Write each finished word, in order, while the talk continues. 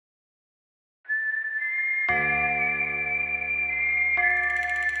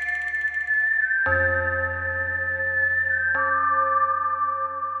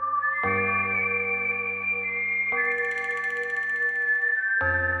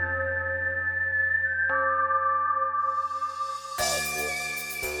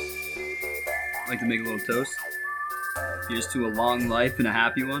like to make a little toast. Here's to a long life and a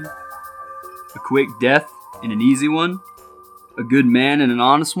happy one. A quick death and an easy one. A good man and an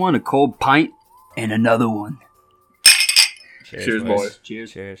honest one. A cold pint and another one. Cheers, boys.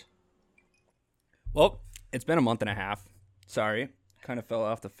 Cheers. Well, it's been a month and a half. Sorry. Kind of fell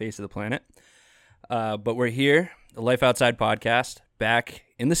off the face of the planet. But we're here, the Life Outside podcast, back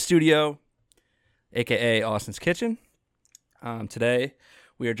in the studio, a.k.a. Austin's Kitchen. Today,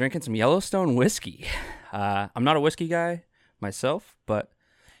 we are drinking some Yellowstone whiskey. I'm not a whiskey guy myself, but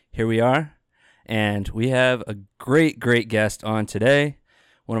here we are. And we have a great guest on today.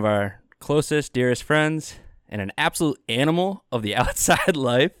 One of our closest, dearest friends, and an absolute animal of the outside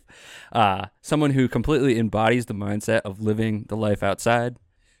life. Someone who completely embodies the mindset of living the life outside.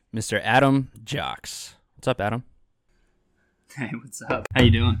 Mr. Adam Jacques. What's up, Adam? Hey, what's up? How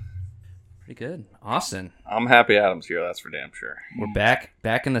you doing? Pretty good. Austin. I'm happy Adam's here, that's for damn sure. We're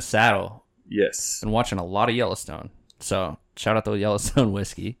back in the saddle. Yes. Been watching a lot of Yellowstone. So, shout out to Yellowstone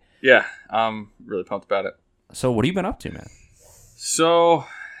whiskey. Yeah, I'm really pumped about it. So, what have you been up to, man? So,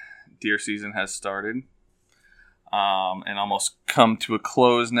 deer season has started. And almost come to a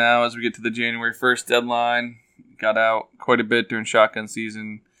close now as we get to the January 1st deadline. Got out quite a bit during shotgun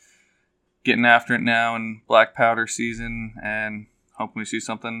season. Getting after it now in black powder season, and hoping we see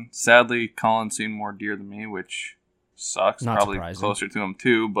something. Sadly, Colin's seen more deer than me, which sucks. Not Probably surprising. closer to him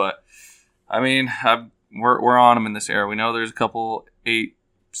too, but I mean, we're on him in this area. We know there's a couple 8-6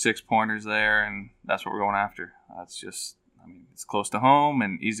 pointers there, and that's what we're going after. That's just, I mean, it's close to home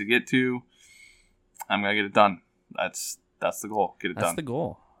and easy to get to. I'm gonna get it done. That's the goal. Get it done. That's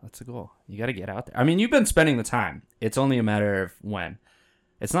the goal. You got to get out there. I mean, you've been spending the time. It's only a matter of when.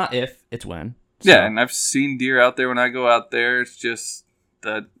 It's not if, it's when. So. Yeah, and I've seen deer out there when I go out there. It's just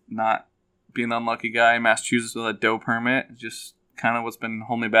that not being the unlucky guy in Massachusetts with a doe permit is just kind of what's been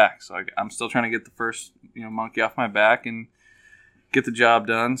holding me back. So I'm still trying to get the first monkey off my back and get the job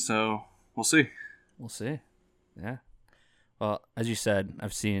done. So we'll see. We'll see. Yeah. Well, as you said,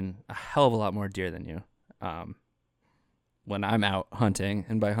 I've seen a hell of a lot more deer than you. When I'm out hunting,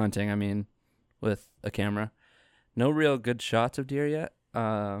 and by hunting I mean with a camera. No real good shots of deer yet.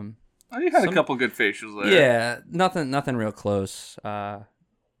 You had a couple good facials there. Yeah, nothing real close.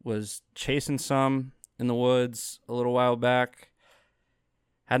 Was chasing some in the woods a little while back.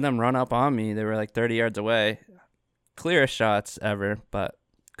 Had them run up on me. They were like 30 yards away. Clearest shots ever, but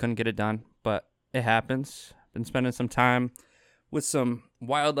couldn't get it done. But it happens. Been spending some time with some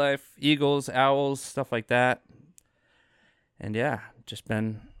wildlife, eagles, owls, stuff like that. And yeah, just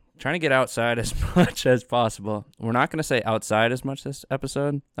been trying to get outside as much as possible. We're not going to say outside as much this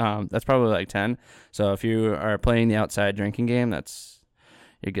episode. That's probably like 10. So if you are playing the outside drinking game,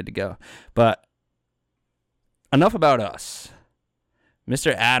 you're good to go. But enough about us.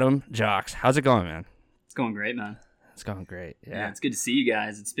 Mr. Adam Jacques, how's it going, man? It's going great, man. It's going great. Yeah, it's good to see you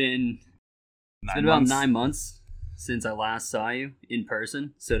guys. It's been about 9 months since I last saw you in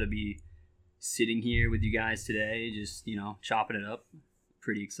person. So to be sitting here with you guys today, just, chopping it up,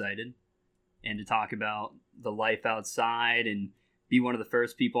 pretty excited. And to talk about the life outside and be one of the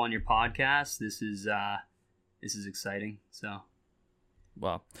first people on your podcast, this is exciting. So,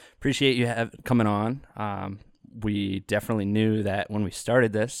 well, appreciate you coming on. We definitely knew that when we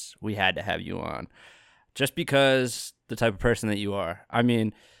started this, we had to have you on, just because the type of person that you are. I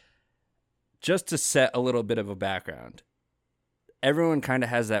mean, just to set a little bit of a background, everyone kind of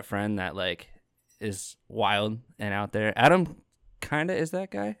has that friend that like is wild and out there. Adam kind of is that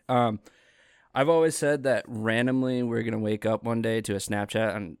guy. I've always said that randomly we're gonna wake up one day to a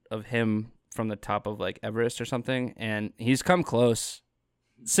Snapchat of him from the top of like Everest or something, and he's come close.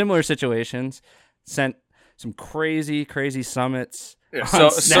 Similar situations, sent some crazy summits on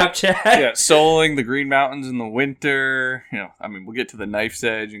Snapchat. Soloing the Green Mountains in the winter. We'll get to the Knife's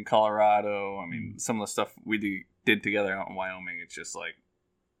Edge in Colorado. Some of the stuff we did together out in Wyoming. It's just like,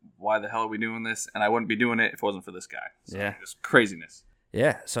 why the hell are we doing this? And I wouldn't be doing it if it wasn't for this guy. So, yeah. Just craziness.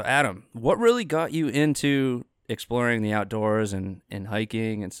 Yeah. So, Adam, what really got you into exploring the outdoors and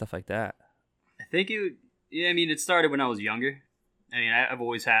hiking and stuff like that? I think it started when I was younger. I've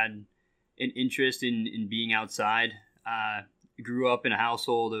always had an interest in being outside. I grew up in a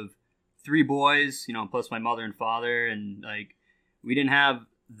household of 3 boys, plus my mother and father. And, we didn't have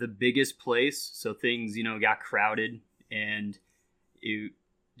the biggest place. So things, got crowded. And it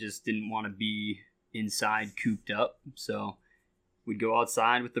just didn't want to be inside cooped up. So we'd go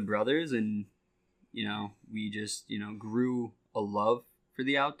outside with the brothers and, we just, grew a love for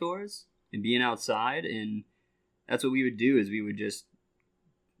the outdoors and being outside. And that's what we would do, is we would just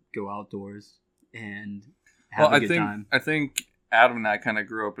go outdoors and have a good time. I think Adam and I kind of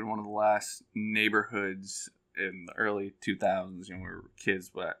grew up in one of the last neighborhoods in the early 2000s. We were kids,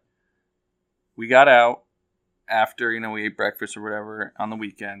 but we got out after, we ate breakfast or whatever on the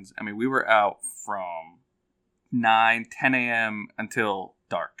weekends. I mean, we were out from 9, 10 a.m. until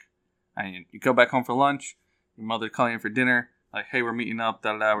dark. I mean, you go back home for lunch, your mother calling you for dinner, like, hey, we're meeting up,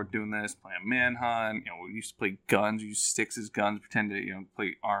 da-da-da, we're doing this, playing manhunt. We used to play guns, we used sticks as guns, pretend to,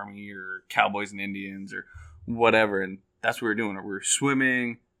 play army or cowboys and Indians or whatever. And that's what we were doing. We were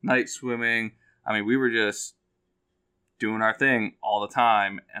swimming, night swimming. I mean, we were just doing our thing all the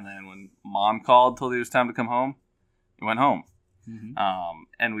time. And then when Mom called, told it was time to come home, we went home. Mm-hmm.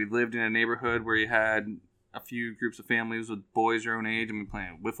 And we lived in a neighborhood where you had a few groups of families with boys your own age. I mean,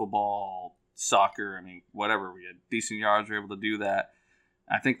 playing wiffle ball, soccer, I mean, whatever. We had decent yards, we were able to do that.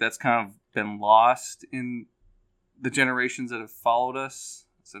 I think that's kind of been lost in the generations that have followed us,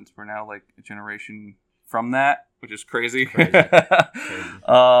 since we're now like a generation from that, which is crazy. Crazy. And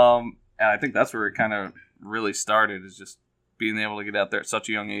I think that's where it kind of really started, is just being able to get out there at such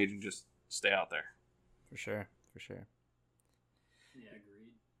a young age and just stay out there. For sure. Yeah,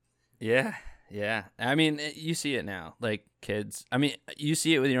 agreed. Yeah. I mean, you see it now. Like, kids. I mean, you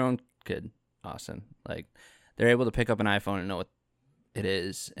see it with your own kid, Austin. Like, they're able to pick up an iPhone and know what it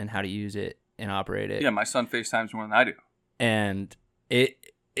is and how to use it and operate it. Yeah, my son FaceTimes more than I do. And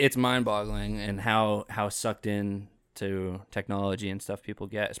it's mind-boggling, and how sucked in to technology and stuff people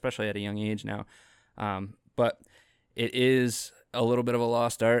get, especially at a young age now. But it is a little bit of a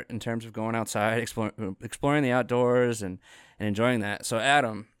lost art in terms of going outside, exploring the outdoors and enjoying that. So,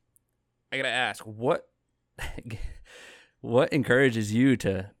 Adam, I gotta ask, what encourages you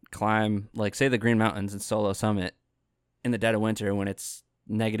to climb, like, say, the Green Mountains and Solo Summit in the dead of winter when it's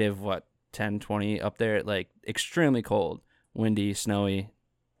negative 10, 20 up there, like extremely cold, windy, snowy,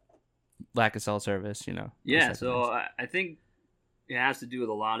 lack of cell service, Yeah, so I think it has to do with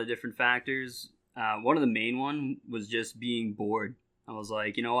a lot of different factors. One of the main one was just being bored. I was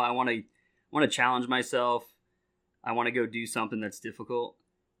like, I want to challenge myself. I want to go do something that's difficult.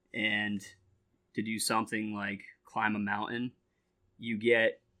 And to do something like climb a mountain, you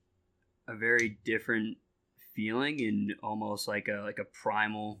get a very different feeling, and almost like a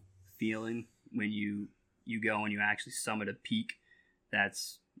primal feeling when you go and you actually summit a peak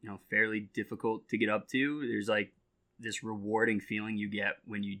that's fairly difficult to get up to. There's like this rewarding feeling you get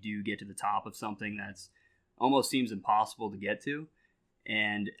when you do get to the top of something that's almost seems impossible to get to.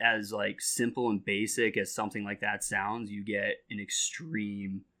 And as like simple and basic as something like that sounds, you get an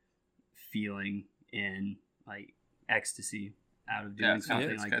extreme feeling and like ecstasy out of doing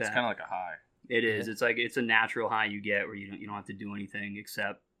something like that. It's kind of like a high. It is. Yeah. It's like it's a natural high you get where you don't have to do anything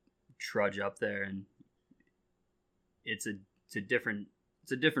except trudge up there, and it's a different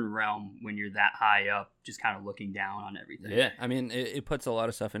realm when you're that high up, just kind of looking down on everything. Yeah, I mean, it puts a lot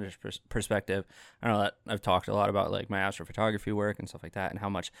of stuff into perspective. I know that I've talked a lot about like my astrophotography work and stuff like that, and how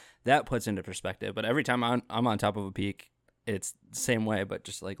much that puts into perspective. But every time I'm on top of a peak, it's the same way, but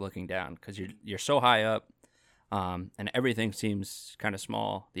just like looking down, because you're so high up, and everything seems kind of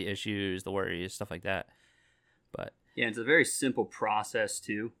small. The issues, the worries, stuff like that. But yeah, it's a very simple process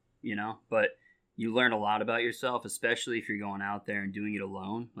too, but you learn a lot about yourself, especially if you're going out there and doing it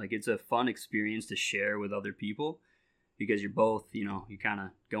alone. Like, it's a fun experience to share with other people, because you're both, you're kind of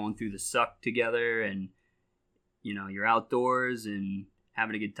going through the suck together, and, you're outdoors and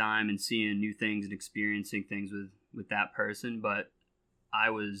having a good time and seeing new things and experiencing things with that person. But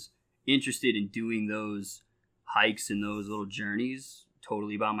I was interested in doing those hikes and those little journeys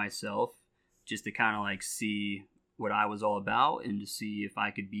totally by myself, just to kind of like see what I was all about, and to see if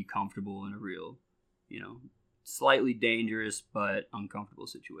I could be comfortable in a real, slightly dangerous but uncomfortable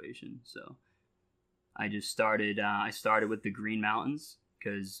situation. So I just started with the Green Mountains,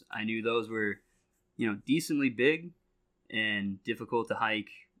 because I knew those were, decently big and difficult to hike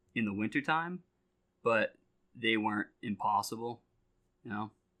in the wintertime, but they weren't impossible.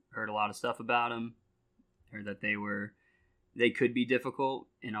 Heard a lot of stuff about them, heard that they could be difficult,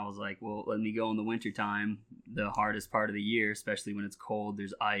 and I was like, well, let me go in the wintertime, the hardest part of the year, especially when it's cold,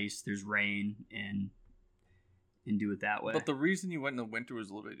 there's ice, there's rain, and do it that way. But the reason you went in the winter was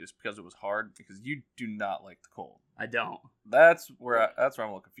a little bit just because it was hard, because you do not like the cold. I don't. That's where I'm a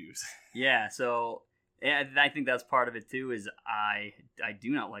little confused. Yeah, so I think that's part of it too, is I do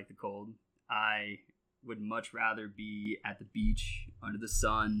not like the cold. I would much rather be at the beach under the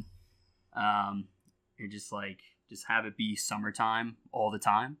sun, and just have it be summertime all the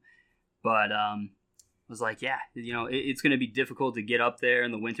time. But I was like, yeah, it's going to be difficult to get up there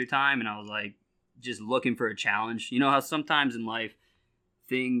in the wintertime. And I was like, just looking for a challenge. You know how sometimes in life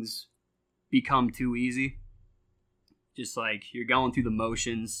things become too easy, just like you're going through the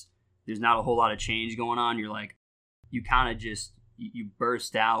motions. There's not a whole lot of change going on. You're like, you kind of just, you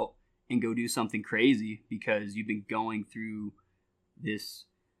burst out and go do something crazy because you've been going through this,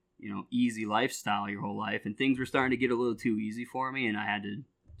 easy lifestyle your whole life, and things were starting to get a little too easy for me, and I had to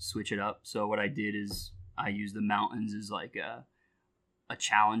switch it up. So what I did is I used the mountains as like a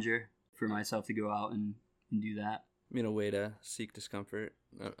challenger for myself to go out and do that. I mean, a way to seek discomfort.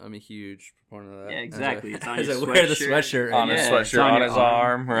 I'm a huge proponent of that. Yeah, exactly. It's on as your I wear the sweatshirt. sweatshirt. On his sweatshirt, on his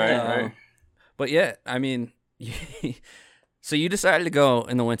arm. Right. But yeah, I mean, so you decided to go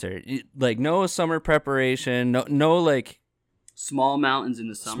in the winter. Like, no summer preparation, no like... Small mountains in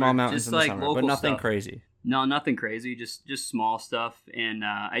the summer. Small mountains just in the like summer, local but nothing stuff. crazy. No, nothing crazy. Just small stuff. And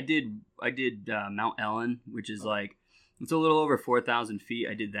I did Mount Ellen, which is like, it's a little over 4,000 feet.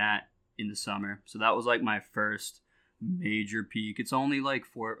 I did that in the summer. So that was like my first major peak. It's only like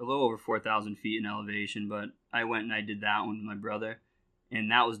a little over 4,000 feet in elevation, but I went and I did that one with my brother. And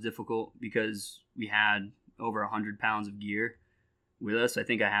that was difficult because we had over 100 pounds of gear with us. I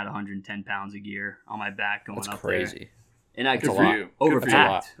think I had 110 pounds of gear on my back going up crazy. there. And I could you.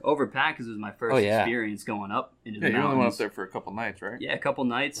 overpacked because it was my first experience going up into the mountains. You only went up there for a couple nights, right? Yeah, a couple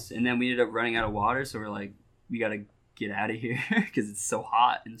nights, and then we ended up running out of water, so we're like, we got to get out of here because it's so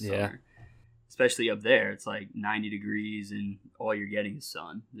hot in the summer. Especially up there, it's like 90 degrees, and all you're getting is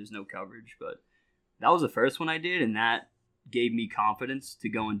sun. There's no coverage, but that was the first one I did, and that gave me confidence to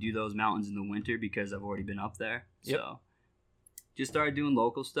go and do those mountains in the winter because I've already been up there. Yep. So just started doing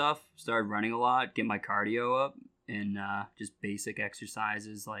local stuff, started running a lot, get my cardio up, and just basic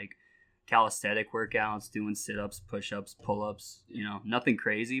exercises like calisthenic workouts, doing sit-ups, push-ups, pull-ups, nothing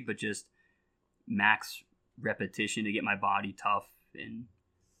crazy, but just max repetition to get my body tough and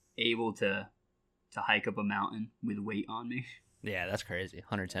able to hike up a mountain with weight on me. Yeah, that's crazy.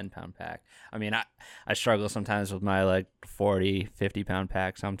 110-pound pack. I mean, I struggle sometimes with my like 40, 50-pound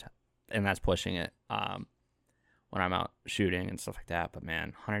pack, and that's pushing it when I'm out shooting and stuff like that. But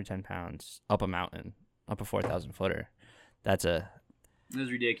man, 110 pounds up a mountain, up a 4,000 footer. It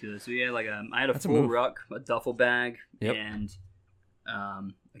was ridiculous. So yeah, I had a That's a full move. ruck, a duffel bag, Yep. and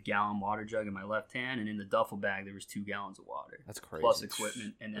a gallon water jug in my left hand, and in the duffel bag there was 2 gallons of water. That's crazy. Plus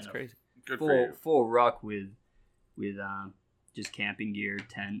equipment, and then That's crazy. Good for you. full ruck with just camping gear,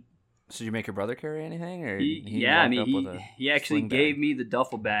 tent. So did you make your brother carry anything, or He actually sling gave bag? me the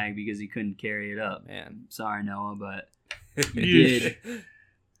duffel bag because he couldn't carry it up. Man, Sorry, Noah, but you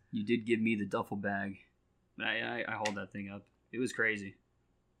did give me the duffel bag. I hold that thing up. It was crazy.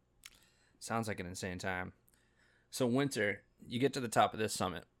 Sounds like an insane time. So winter, you get to the top of this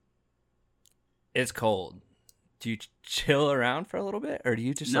summit. It's cold. Do you chill around for a little bit, or do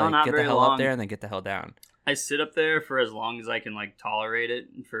you just not get the very hell long. up there and then get the hell down? I sit up there for as long as I can tolerate it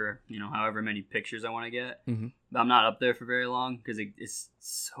for however many pictures I want to get. Mm-hmm. But I'm not up there for very long because it's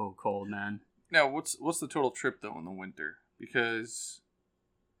so cold, man. Now, what's the total trip though in the winter? Because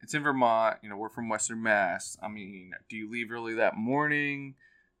it's in Vermont. We're from Western Mass. I mean, do you leave early that morning?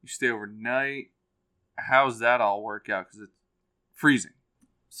 You stay overnight? How's that all work out? Because it's freezing.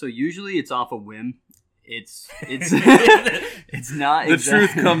 So usually it's off a whim. It's it's not. The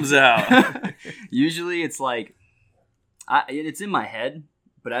truth comes out. Usually it's it's in my head,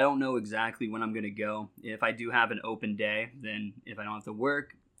 but I don't know exactly when I'm gonna go. If I do have an open day, then if I don't have to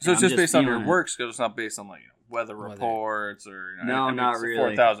work, So it's I'm just based on your feeling it. work schedule. It's not based on weather reports or No, not it's a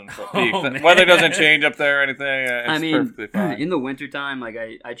really. 4,000 foot peak. Oh, man. Weather doesn't change up there or anything. It's perfectly fine. In the wintertime,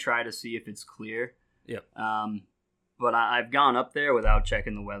 I try to see if it's clear. Yep. But I've gone up there without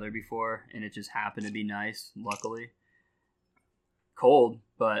checking the weather before, and it just happened to be nice, luckily. Cold,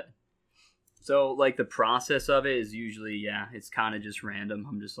 but... So, the process of it is usually, it's kind of just random.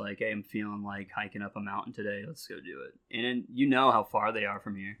 I'm just like, hey, I'm feeling like hiking up a mountain today. Let's go do it. And then you know how far they are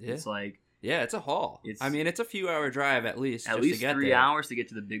from here. Yeah. It's Yeah, it's a haul. It's a few hour drive at least. at just least to get 3 there. hours to get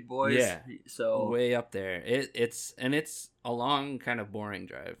to the big boys. Yeah. So, Way up there. It's a long, kind of boring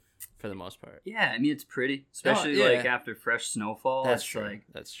drive for the most part. yeah, it's pretty. Especially, yeah. after fresh snowfall. That's it's true.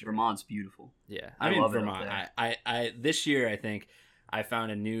 That's true. Vermont's beautiful. Yeah, I I'm in love it up Vermont. there. I this year I think I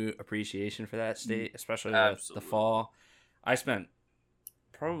found a new appreciation for that state, especially with the Absolutely. fall. I spent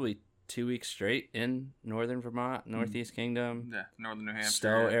probably 2 weeks straight in northern Vermont, Northeast Kingdom, Yeah, northern New Hampshire.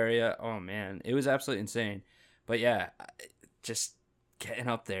 Stowe area. Oh man, it was absolutely insane. But yeah, just getting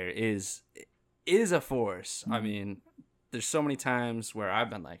up there is a force. I mean, there's so many times where I've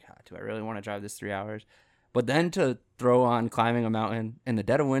been like, do I really want to drive this 3 hours? But then to throw on climbing a mountain in the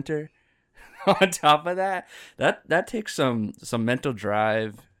dead of winter, on top of that takes some mental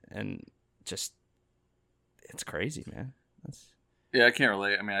drive, and just it's crazy, man. Yeah, I can't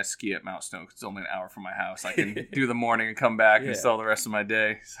relate. I mean, I ski at Mount Snow. It's only an hour from my house. I can do the morning and come back and sell the rest of my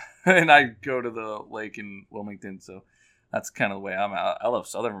day. And I go to the lake in Wilmington, so that's kind of the way I'm at. I love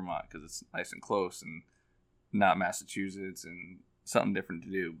Southern Vermont because it's nice and close and not Massachusetts and something different to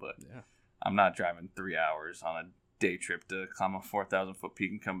do. But I'm not driving 3 hours on a day trip to climb a 4,000-foot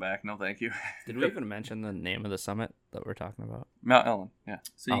peak and come back. No, thank you. Did we even mention the name of the summit that we're talking about? Mount Ellen, yeah.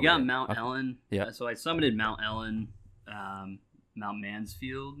 So you got Mount Ellen. Yeah. So I summited Mount Ellen, Mount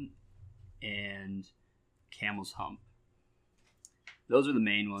Mansfield, and Camel's Hump. Those are the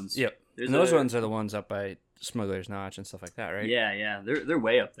main ones. Yep. And those ones are the ones up by Smuggler's Notch and stuff like that, right? Yeah. They're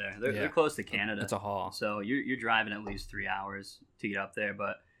way up there. They're close to Canada. It's a haul. So you're driving at least 3 hours to get up there,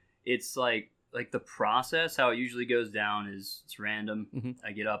 but it's like the process, how it usually goes down is it's random. Mm-hmm.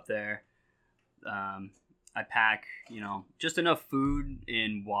 I get up there. I pack, just enough food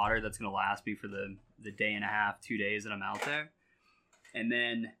and water that's going to last me for the day and a half, 2 days that I'm out there. And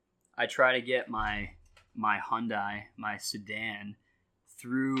then I try to get my Hyundai, my sedan,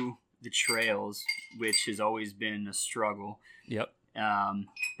 through the trails, which has always been a struggle. Yep.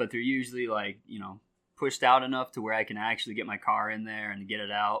 But they're usually pushed out enough to where I can actually get my car in there and get it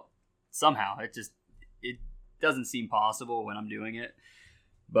out. Somehow, it doesn't seem possible when I'm doing it,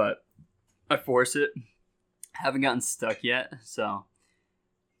 but I force it. Haven't gotten stuck yet, so.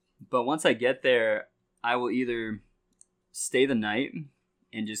 But once I get there, I will either stay the night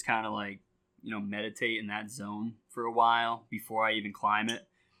and just kind of meditate in that zone for a while before I even climb it,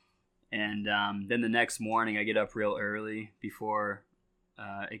 and then the next morning I get up real early before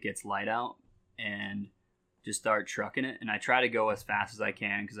it gets light out and just start trucking it. And I try to go as fast as I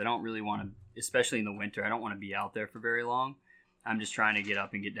can because I don't really want to, especially in the winter, I don't want to be out there for very long. I'm just trying to get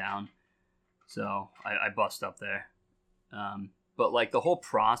up and get down. So I bust up there. But the whole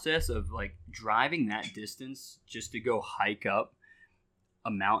process of driving that distance just to go hike up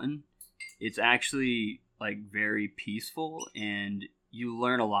a mountain, it's actually very peaceful, and you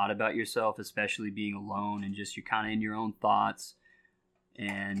learn a lot about yourself, especially being alone and just you're kind of in your own thoughts,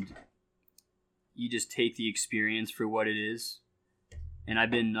 and you just take the experience for what it is. And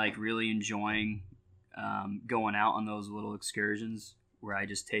I've been really enjoying going out on those little excursions where I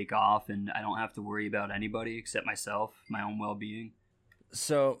just take off and I don't have to worry about anybody except myself, my own well-being.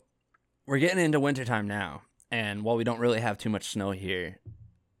 So we're getting into wintertime now, and while we don't really have too much snow here,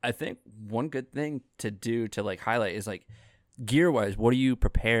 I think one good thing to do to highlight is gear-wise, what do you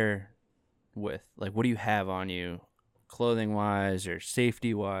prepare with? What do you have on you clothing-wise or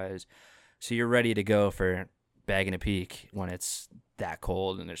safety-wise? So you're ready to go for bagging a peak when it's that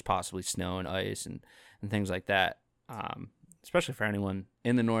cold and there's possibly snow and ice and things like that. Especially for anyone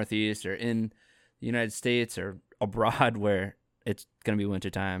in the Northeast or in the United States or abroad where it's going to be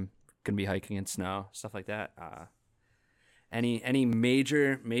wintertime, going to be hiking in snow, stuff like that. Any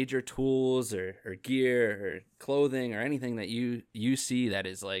major tools or gear or clothing or anything that you see that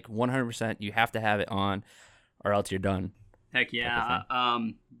is 100% you have to have it on or else you're done? Heck yeah.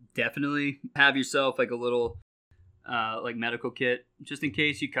 Definitely have yourself a little medical kit just in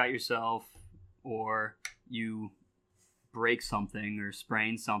case you cut yourself or you break something or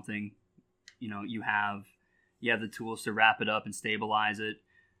sprain something. You have the tools to wrap it up and stabilize it,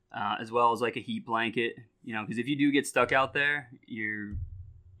 as well as a heat blanket, because if you do get stuck out there, you're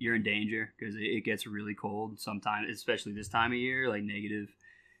in danger because it gets really cold sometimes, especially this time of year, in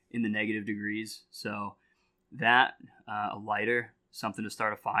the negative degrees. So that, a lighter, something to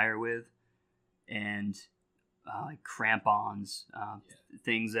start a fire with, and crampons,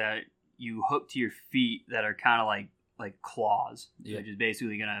 things that you hook to your feet that are kind of like claws, which is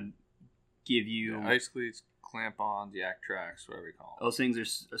basically gonna give you ice cleats, clamp-ons, yak tracks, whatever you call them. Those things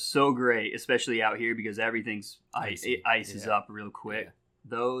are so great, especially out here because everything's ice is up real quick. Yeah.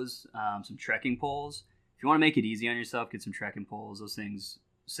 Those, some trekking poles. If you want to make it easy on yourself, get some trekking poles. Those things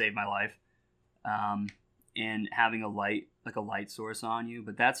saved my life. And having a light source on you,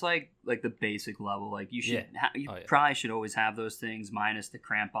 but that's the basic level. You should probably should always have those things minus the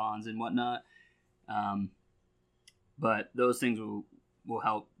crampons and whatnot. But those things will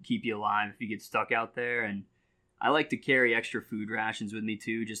help keep you alive if you get stuck out there. And I like to carry extra food rations with me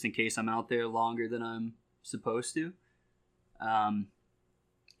too, just in case I'm out there longer than I'm supposed to.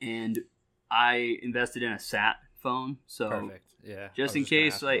 And I invested in a sat phone, so perfect. Yeah, just in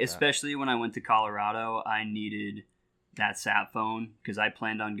case, especially when I went to Colorado, I needed that sat phone because I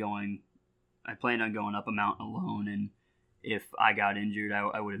planned on going up a mountain alone, and if I got injured,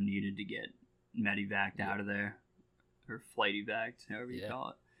 I would have needed to get medevaced out of there, or flight evac'd, however you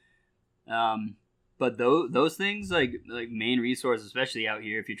call it. But those things, like main resource, especially out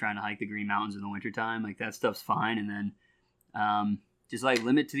here, if you're trying to hike the Green Mountains in the wintertime, that stuff's fine. And then just like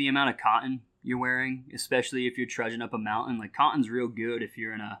limit to the amount of cotton you're wearing, especially if you're trudging up a mountain. Like cotton's real good if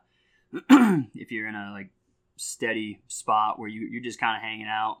you're in a like steady spot where you're just kind of hanging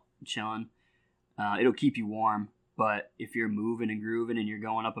out, chilling. It'll keep you warm. But if you're moving and grooving and you're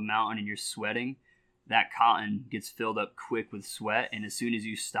going up a mountain and you're sweating, that cotton gets filled up quick with sweat, and as soon as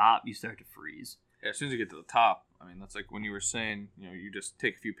you stop, you start to freeze. Yeah, as soon as you get to the top, I mean, that's like when you were saying, you just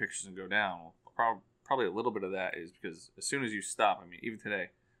take a few pictures and go down. Well, probably a little bit of that is because as soon as you stop, I mean, even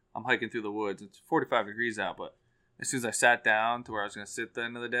today, I'm hiking through the woods. It's 45 degrees out, but as soon as I sat down to where I was going to sit at the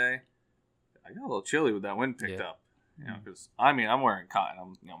end of the day, I got a little chilly with that wind picked up. Because I'm wearing cotton.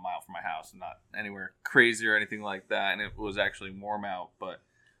 I'm a mile from my house and not anywhere crazy or anything like that. And it was actually warm out. But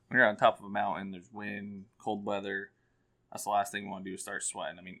when you're on top of a mountain, there's wind, cold weather. That's the last thing you want to do is start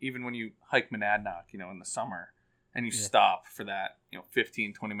sweating. I mean, even when you hike Monadnock, in the summer, and you stop for that,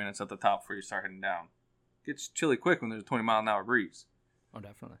 15, 20 minutes at the top before you start heading down, it gets chilly quick when there's a 20-mile-an-hour breeze. Oh,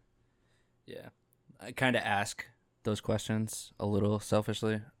 definitely. Yeah. I kind of ask those questions a little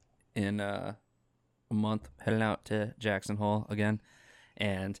selfishly in a month heading out to Jackson Hole again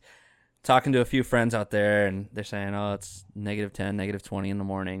and talking to a few friends out there, and they're saying, oh, it's -10, -20 in the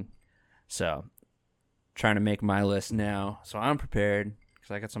morning. So trying to make my list now so I'm prepared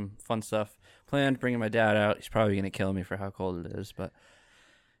because I got some fun stuff planned, bringing my dad out. He's probably going to kill me for how cold it is, but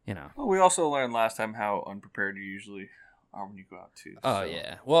Well, we also learned last time how unprepared you usually are when you go out too. Oh,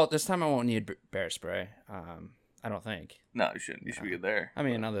 yeah. Well, this time I won't need bear spray. I don't think. No, you shouldn't. You should be good there. I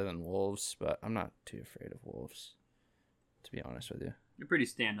mean, other than wolves, but I'm not too afraid of wolves, to be honest with you. They're pretty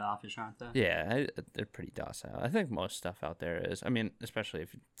standoffish, aren't they? Yeah, they're pretty docile. I think most stuff out there is. I mean, especially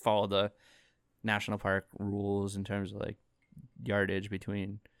if you follow the national park rules in terms of like yardage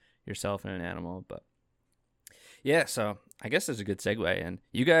between yourself and an animal. But yeah, so I guess there's a good segue. And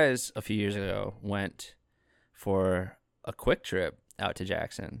you guys a few years ago went for a quick trip out to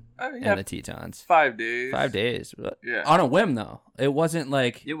Jackson and the Tetons. 5 days. 5 days. Yeah. On a whim, though. It wasn't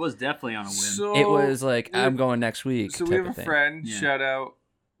like... It was definitely on a whim. So, it was like, I'm going next week. So we have a friend, shout out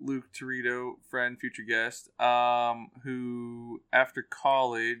Luke Torito, friend, future guest, who after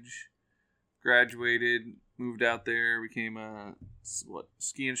college graduated, moved out there, became a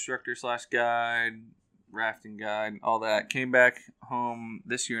ski instructor / guide, rafting guide, all that. Came back home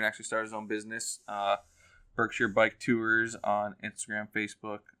this year and actually started his own business. Berkshire Bike Tours on Instagram,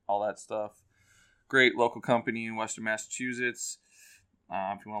 Facebook, all that stuff. Great local company in Western Massachusetts.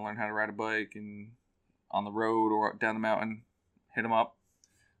 If you want to learn how to ride a bike and on the road or down the mountain, hit them up.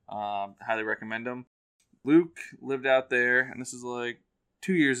 Highly recommend them. Luke lived out there, and this is like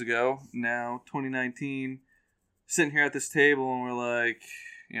 2 years ago. Now, 2019, sitting here at this table, and we're like,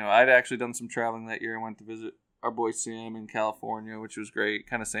 I'd actually done some traveling that year. I went to visit our boy Sam in California, which was great.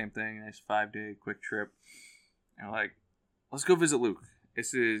 Kind of same thing. Nice 5-day quick trip. And we're like, let's go visit Luke.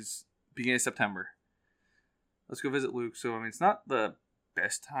 This is beginning of September. Let's go visit Luke. So, I mean, it's not the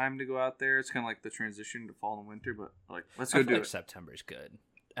best time to go out there. It's kind of like the transition to fall and winter, but like, let's go do it. September's good.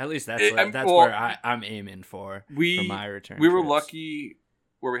 At least that's where I'm aiming for my return. We were lucky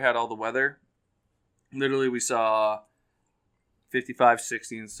where we had all the weather. Literally, we saw 55,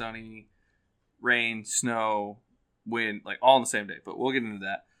 60 and sunny, rain, snow, wind, like all on the same day. But we'll get into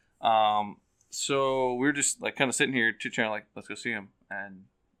that. So we were just like kind of sitting here chit-chatting, like, let's go see him. And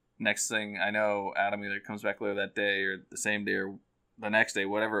next thing I know, Adam either comes back later that day or the same day or the next day,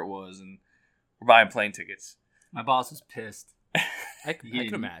 whatever it was, and we're buying plane tickets. My boss was pissed. I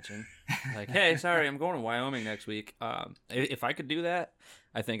can imagine. Like, hey, sorry, I'm going to Wyoming next week. If I could do that,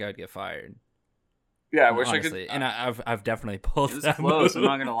 I think I'd get fired. Yeah, I wish honestly. I could. And I've definitely pulled it that was close. move. I'm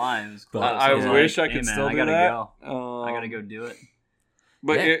not gonna lie, it was close. I wish I could still do that. I gotta go do it.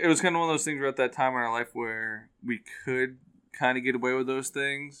 But it was kind of one of those things where at that time in our life where we could kind of get away with those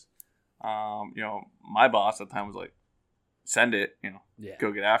things. My boss at the time was like, send it,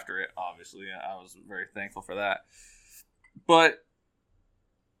 go get after it. Obviously, I was very thankful for that. But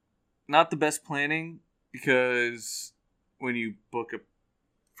not the best planning, because when you book a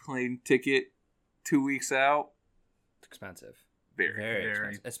plane ticket 2 weeks out, it's expensive. Very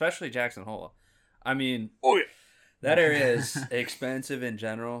expensive. Especially Jackson Hole. I mean, oh yeah. That area is expensive in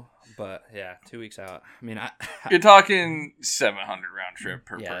general, but yeah, 2 weeks out. I mean, you're talking 700 round trip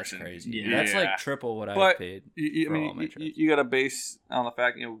per person. That's crazy. Yeah. That's like triple what I paid. You got to base on the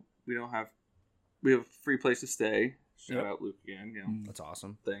fact we have a free place to stay. Shout out Luke again. That's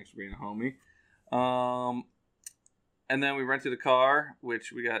awesome. Thanks for being a homie. And then we rented a car,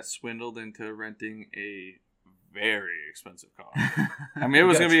 which we got swindled into renting a very expensive car. I mean, it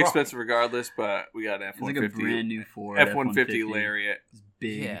was going to be expensive regardless, but we got an F-150. It's like a brand new Ford F-150 Lariat.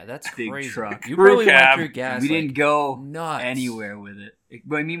 big, that's big crazy. truck. You Crew probably cab. went through gas. We didn't go nuts. anywhere with it.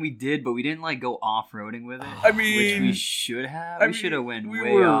 But I mean, we did, but we didn't like go off roading with it. I mean, which we should have. We should have went we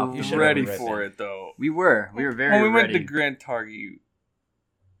way were off. You the should've ready been for ripping. it though. We were very when we ready. went to Grand Target.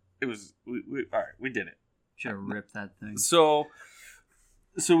 It was we all right. We did it. Should have ripped that thing. So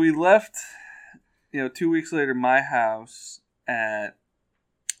we left. 2 weeks later, my house at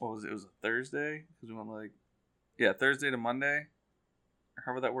what was it? It was a Thursday because we went Thursday to Monday, or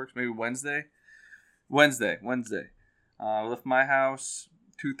however that works. Maybe Wednesday. Wednesday. We left my house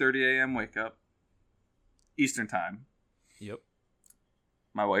 2:30 a.m. wake up Eastern time. Yep.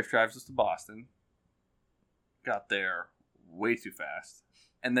 My wife drives us to Boston. Got there way too fast.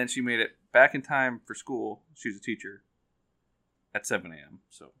 And then she made it back in time for school. She's a teacher. At 7 a.m.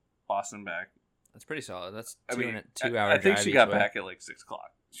 So Boston back. That's pretty solid. That's I mean, 2 hour I think drive she each got way. back at like 6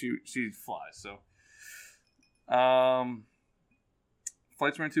 o'clock. She flies. So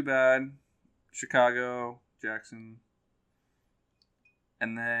flights weren't too bad. Chicago, Jackson.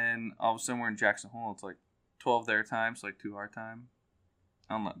 And then all of a sudden we're in Jackson Hole. It's like 12 their time, so like 2 our time.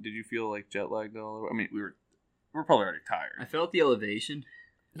 I don't know. Did you feel like jet lagged all the way? I mean, we were probably already tired. I felt the elevation.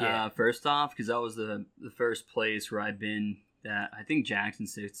 Yeah. First off, because that was the first place where I've been that I think Jackson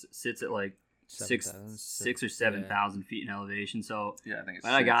sits at like 7,000, 6 or 7,000 feet in elevation. So Yeah, I think it's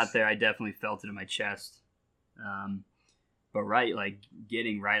when I 6. got there, I definitely felt it in my chest. But like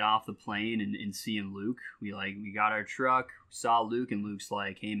getting right off the plane and seeing Luke, we got our truck, saw Luke, and Luke's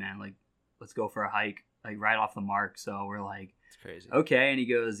like, "Hey man, like let's go for a hike, like right off the mark." So we're like, It's crazy. "Okay," and he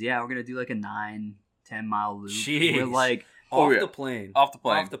goes, "Yeah, we're gonna do like a 9-10 mile loop." Jeez. We're like, Oh, Off yeah. the plane. Off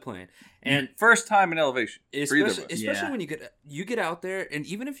the plane. And First time in elevation. For either of us. especially Yeah. when you get out there, and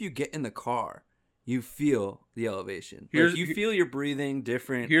even if you get in the car, you feel the elevation. Like, you feel your breathing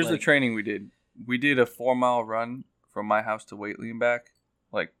different. Here's the like, training we did. We did a 4-mile run from my house to Whately and back,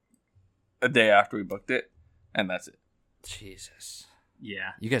 like a day after we booked it, and that's it. Jesus.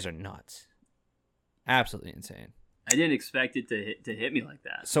 "Yeah." You guys are nuts. Absolutely insane. I didn't expect it to hit me like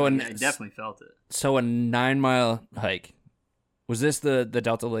that. So I definitely felt it. So a 9-mile hike. Was this the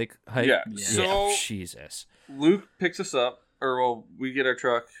Delta Lake hike? Yeah. Yeah. So Jesus. Luke picks us up, we get our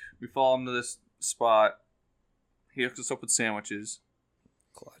truck, we follow him to this spot. He hooks us up with sandwiches.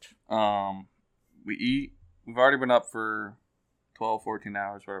 Clutch. We eat. We've already been up for 12, 14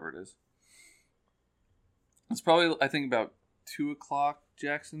 hours, whatever it is. It's probably, I think, about 2 o'clock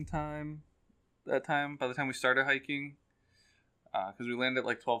Jackson time. That time, by the time we started hiking, because we landed at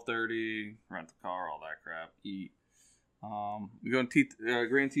like 12:30, rent the car, all that crap, eat. We go in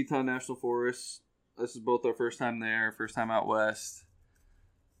Grand Teton National Forest. This is both our first time there, first time out west.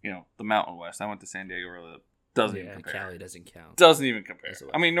 The Mountain West. I went to San Diego, really doesn't even compare. Cali doesn't count. Doesn't even compare. That's the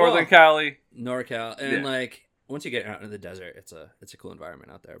way. I mean, Northern Well, Cali. NorCal, and Yeah. like once you get out into the desert, it's a cool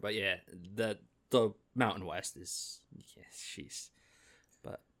environment out there. But yeah, the Mountain West is jeez.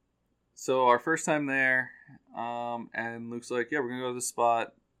 But So our first time there, and Luke's like, "Yeah, we're gonna go to this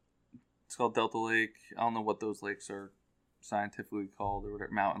spot. It's called Delta Lake. I don't know what those lakes are scientifically called or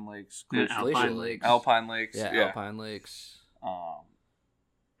whatever. Mountain lakes, Alpine Glacier lakes. Alpine lakes. yeah, Yeah. Alpine Lakes.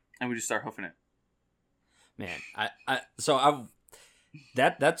 And we just start hoofing it. Man,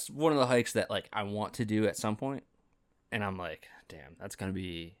 that's one of the hikes that like I want to do at some point, and I'm like, damn, that's gonna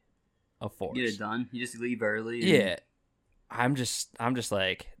be a force. Get it done. You just leave early. and- Yeah, I'm just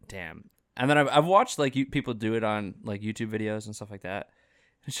like, damn. And then I've watched like people do it on like YouTube videos and stuff like that.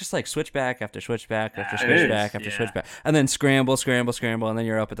 It's just like switchback after switchback after It switchback is, after yeah. switchback, and then scramble, and then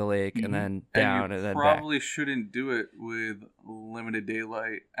you're up at the lake, and then down, and you then back. probably shouldn't do it with limited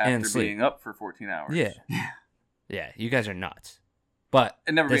daylight And after sleep. being up for 14 hours. Yeah, yeah. You guys are nuts. But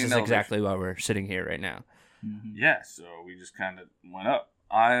And never this being is in elevation. exactly why we're sitting here right now. Mhm. Yeah, so we just kind of went up.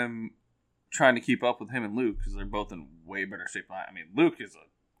 I'm trying to keep up with him and Luke because they're both in way better shape than I mean, Luke is a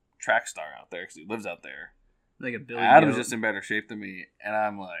track star out there because he lives out there. Like a Billy Adam's Goat. just in better shape than me, and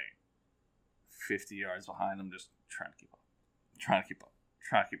I'm like 50 yards behind him, just trying to keep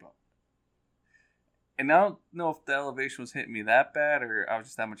up. And I don't know if the elevation was hitting me that bad, or I was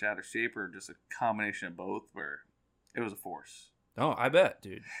just that much out of shape, or just a combination of both, where it was a force. Oh, I bet,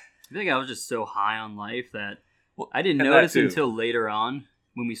 dude. I think I was just so high on life that Well, I didn't and that notice too. until later on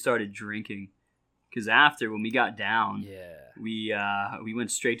when we started drinking. Because after, when we got down, Yeah. we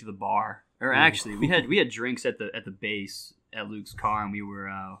went straight to the bar. Or Ooh. actually, we had drinks at the base at Luke's car, and we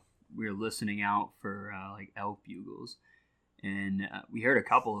were listening out for like elk bugles, and we heard a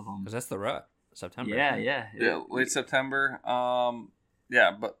couple of them. Because that's the rut. September. Yeah. Yeah, late September.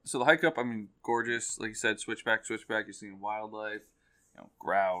 Yeah, but so the hike up, I mean, gorgeous. Like you said, switchback. You're seeing wildlife,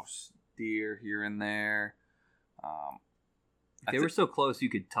 grouse, deer here and there. They were so close you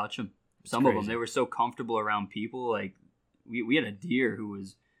could touch them. Some of them, they were so comfortable around people. Like we had a deer who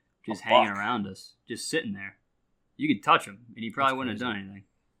was just hanging around us, just sitting there. You could touch him, and he probably wouldn't have done anything.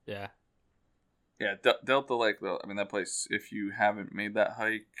 Yeah. Yeah, Delta Lake, though. I mean, that place, if you haven't made that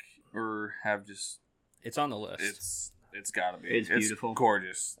hike or have just... It's on the list. It's got to be. It's beautiful.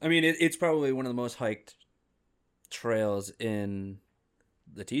 Gorgeous. I mean, it's probably one of the most hiked trails in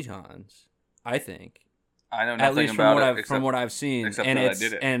the Tetons, I think. I know nothing at least about it. From what I've seen. Except and that I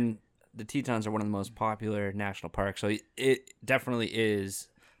did it. And the Tetons are one of the most popular national parks, so it definitely is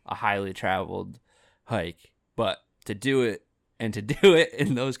a highly traveled hike. But to do it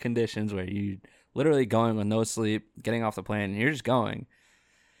in those conditions where you literally going with no sleep, getting off the plane, and you're just going.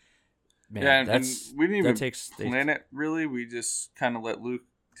 Man, yeah, and we didn't even plan it really. We just kind of let Luke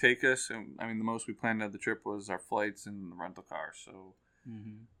take us. And I mean, the most we planned of the trip was our flights and the rental car. So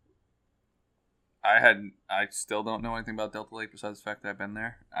I still don't know anything about Delta Lake besides the fact that I've been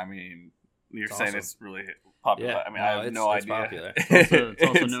there. I mean, you're saying awesome. It's really popular. Yeah, I mean, I have no idea. Popular. It's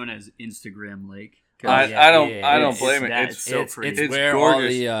also known as Instagram Lake. I don't blame it. It's so pretty. It's where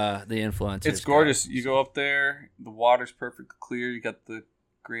gorgeous. All the influencers. It's gorgeous. You go up there, the water's perfect clear. You got the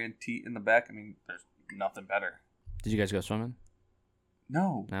Grand Teat in the back. I mean, there's nothing better. Did you guys go swimming?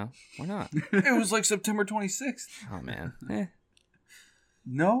 No. Why not? It was like September 26th. Oh man.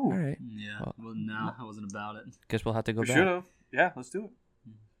 No. All right. Yeah. Well, no, I wasn't about it. Guess we'll have to go back. Should have. Yeah, let's do it.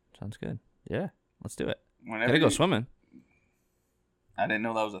 Sounds good. Yeah, let's do it. Whenever Gotta go swimming. I didn't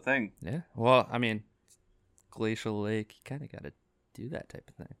know that was a thing. Yeah. Well, I mean, glacial lake, you kind of got to do that type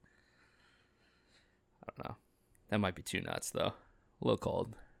of thing. I don't know. That might be too nuts, though. A little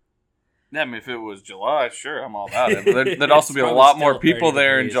cold. Yeah, I mean, if it was July, sure, I'm all about it. But there'd also be a lot more people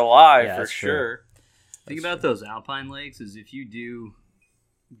there in July, for sure. Think about those alpine lakes is if you do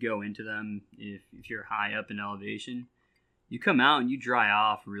go into them, if you're high up in elevation, you come out and you dry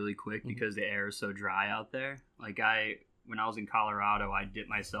off really quick because the air is so dry out there. Like when I was in Colorado, I dipped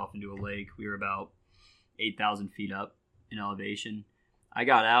myself into a lake. We were about 8,000 feet up in elevation. I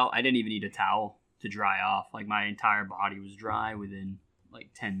got out. I didn't even need a towel to dry off. Like my entire body was dry within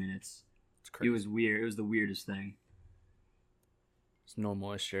like 10 minutes. It's crazy. It was weird. It was the weirdest thing. There's no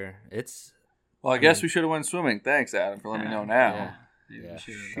moisture. Well, I guess we should have went swimming. Thanks, Adam, for letting me know now. Yeah. That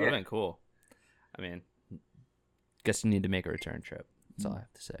would have been cool. I mean, guess you need to make a return trip. That's all I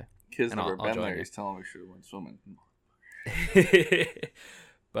have to say. Kids never been there. He's telling me we should have went swimming.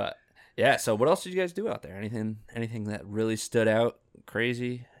 But yeah, so what else did you guys do out there? Anything that really stood out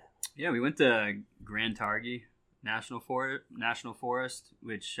crazy? Yeah, we went to Grand Targhee National Forest,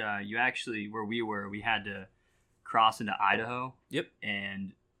 which you actually, where we were, we had to cross into Idaho. Yep.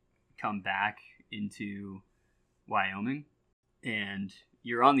 And come back into Wyoming. And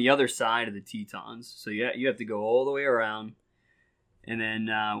you're on the other side of the Tetons. So you have to go all the way around. And then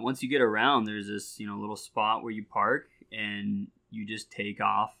once you get around, there's this little spot where you park and you just take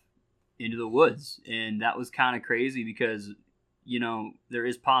off into the woods. And that was kind of crazy because, there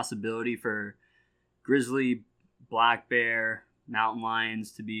is possibility for grizzly, black bear, mountain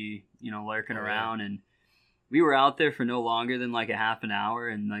lions to be, lurking around. And we were out there for no longer than like a half an hour.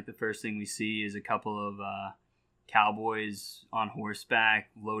 And like the first thing we see is a couple of cowboys on horseback,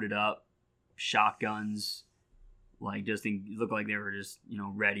 loaded up, shotguns, like looked like they were just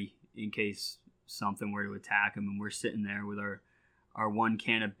ready in case something were to attack them. And we're sitting there with our one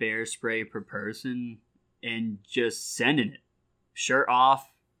can of bear spray per person and just sending it, shirt off,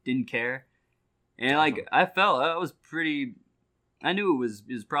 didn't care. And like I felt I was pretty. I knew it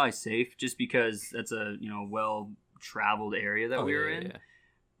was probably safe just because that's a well traveled area that we were in. Yeah.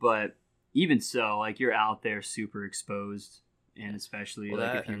 But even so, like you're out there super exposed, and especially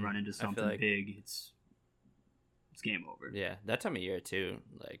if you run into something big, it's game over. Yeah, that time of year too,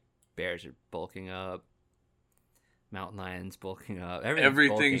 like bears are bulking up, mountain lions bulking up.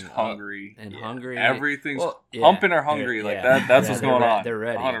 Everything's hungry and hungry. Everything's humping or hungry That's what's going on. They're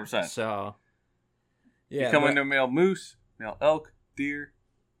ready. 100%. So yeah, you come into male moose, male elk, deer.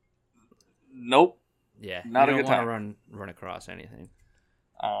 Nope. Yeah, not a good time. You don't want to run across anything.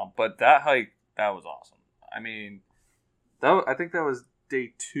 But that hike, that was awesome. I mean, I think that was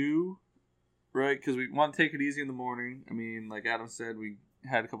day 2, right? Because we want to take it easy in the morning. I mean, like Adam said, we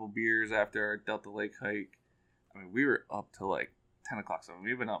had a couple beers after our Delta Lake hike. I mean, we were up to like 10 o'clock. So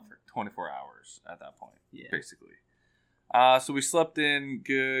we've been up for 24 hours at that point, basically. So we slept in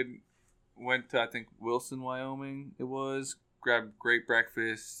good. Went to, I think, Wilson, Wyoming it was. Grabbed great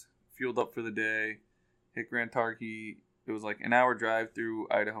breakfast. Fueled up for the day. Hit Grand Targhee. It was like an hour drive through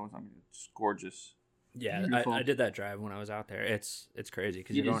Idaho. I mean, it's gorgeous. Yeah, I did that drive when I was out there. It's crazy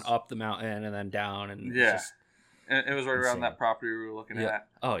because you're going up the mountain and then down, and And it was right around Insane. that property we were looking at.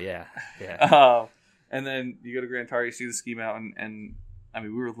 Oh yeah. And then you go to Grand Tar, you see the ski mountain, and I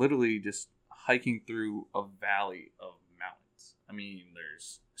mean, we were literally just hiking through a valley of mountains. I mean,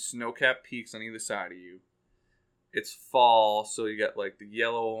 there's snow-capped peaks on either side of you. It's fall, so you got like the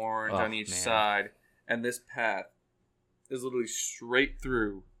yellow-orange on each side, and this path is literally straight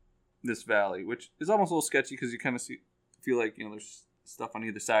through this valley, which is almost a little sketchy because you kind of feel like, you know, there's stuff on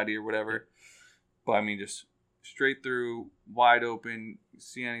either side of you or whatever. But I mean, just straight through, wide open, you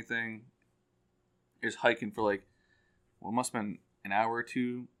see anything. Is hiking for like, well, it must have been an hour or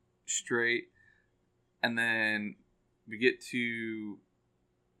two straight. And then we get to,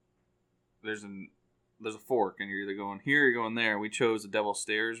 there's a fork, and you're either going here or you're going there. We chose the Devil's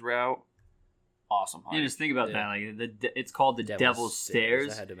Stairs route. Awesome hike. Yeah, just think about that. Like it's called the Devil's Stairs.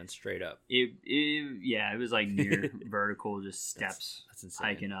 That had to have been straight up. It was like near vertical, just steps. That's insane.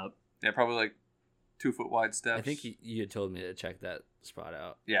 Hiking up. Yeah, probably like 2 foot wide steps. I think you had told me to check that spot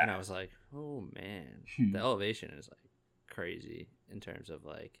out. Yeah. And I was like, oh man, the elevation is like crazy in terms of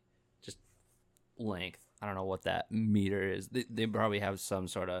like just length. I don't know what that meter is. They probably have some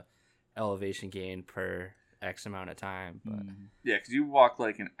sort of elevation gain per X amount of time. But yeah, because you walk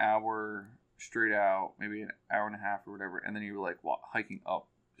like an hour straight out, maybe an hour and a half or whatever, and then you were like hiking up,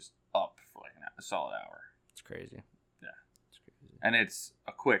 just up for like a solid hour. it's crazy. Yeah. It's crazy. And it's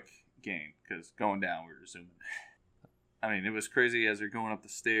a quick game because going down, we were zooming. I mean, it was crazy as they're going up the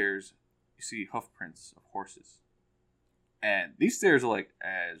stairs. You see hoof prints of horses. And these stairs are like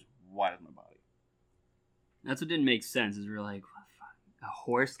as wide as my body. That's what didn't make sense. Is we were like, what the fuck? A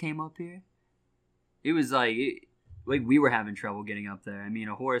horse came up here. It was like we were having trouble getting up there. I mean,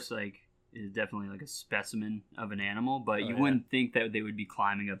 a horse like is definitely like a specimen of an animal, but you wouldn't think that they would be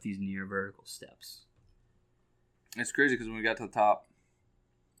climbing up these near vertical steps. It's crazy because when we got to the top,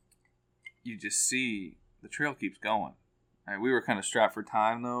 you just see the trail keeps going. Right, we were kind of strapped for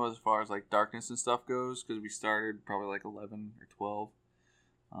time though, as far as like darkness and stuff goes, because we started probably like 11 or 12.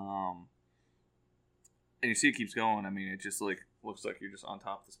 And you see it keeps going. I mean, it just like looks like you're just on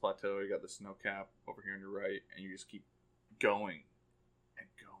top of this plateau. You got the snow cap over here on your right, and you just keep going and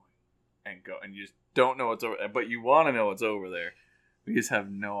going and go, and you just don't know what's over. But you want to know what's over there. We just have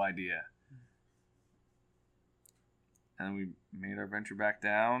no idea. And we made our venture back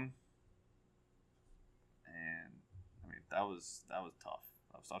down, and I mean that was tough.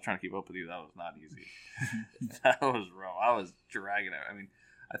 I was trying to keep up with you. That was not easy. That was rough. I was dragging it. I mean,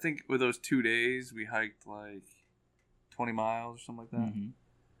 I think with those 2 days, we hiked like 20 miles or something like that. Mm-hmm.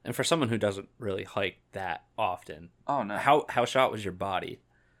 And for someone who doesn't really hike that often, oh no, how shot was your body?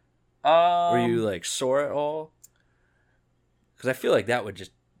 Were Were you like sore at all? Because I feel like that would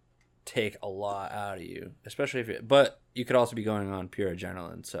just take a lot out of you, especially but you could also be going on pure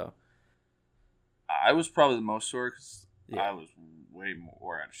adrenaline. So I was probably the most sore because I was way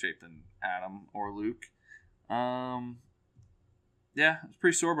more out of shape than Adam or Luke. Yeah, it was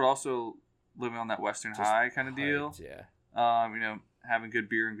pretty sore, but also living on that Western just high kind of deal. Yeah. You know, having good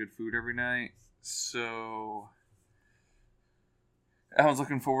beer and good food every night. So I was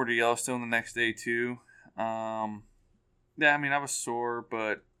looking forward to Yellowstone the next day too. Yeah, I mean, I was sore,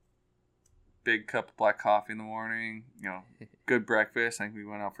 but big cup of black coffee in the morning. You know, good breakfast. I think we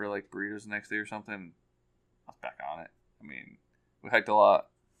went out for like burritos the next day or something. I was back on it. I mean, we hiked a lot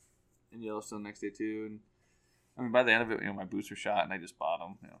in Yellowstone the next day too, and I mean, by the end of it, you know, my boots were shot, and I just bought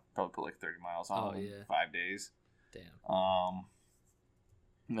them. You know, probably put like 30 miles on them in 5 days. Damn. I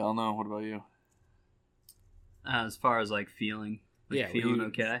don't know. What about you? As far as like feeling, feeling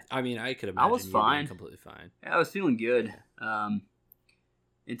okay. I mean, I could imagine. I was you fine, being completely fine. Yeah, I was feeling good.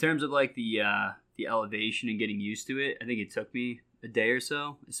 In terms of like the elevation and getting used to it, I think it took me a day or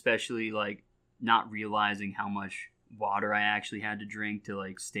so, especially like not realizing how much water I actually had to drink to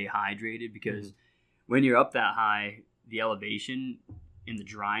like stay hydrated, because when you're up that high, the elevation and the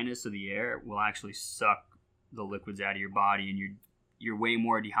dryness of the air will actually suck the liquids out of your body, and you're way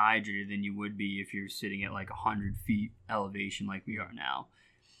more dehydrated than you would be if you're sitting at like 100 feet elevation like we are now.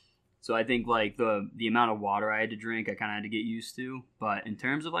 So I think like the amount of water I had to drink, I kind of had to get used to. But in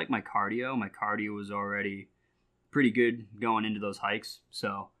terms of like my cardio was already pretty good going into those hikes.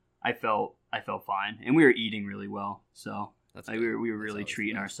 So I felt fine, and we were eating really well. So like we were really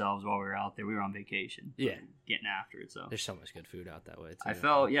treating ourselves while we were out there. We were on vacation. Yeah, getting after it. So there's so much good food out that way too. I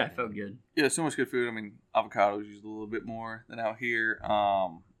felt good. Yeah, so much good food. I mean, avocados used a little bit more than out here.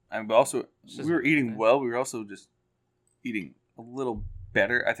 But also we were eating well. We were also just eating a little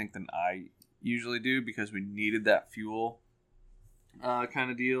better, I think, than I usually do, because we needed that fuel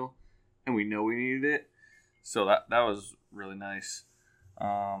kind of deal, and we know we needed it. So that was really nice.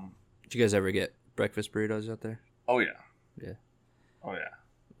 Did you guys ever get breakfast burritos out there? Oh, yeah. Yeah. Oh, yeah.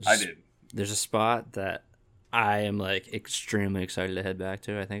 I did. There's a spot that I am like extremely excited to head back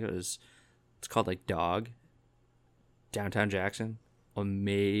to. I think it's called like Dog, downtown Jackson.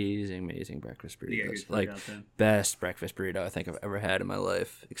 Amazing breakfast burritos. Like best breakfast burrito I think I've ever had in my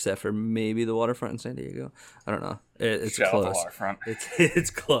life, except for maybe the waterfront in San Diego. I don't know. It's Shout close. out the waterfront. It's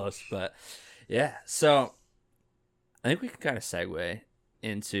close, but yeah. So I think we can kind of segue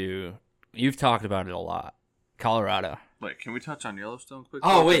into. You've talked about it a lot. Colorado. Wait, can we touch on Yellowstone quickly?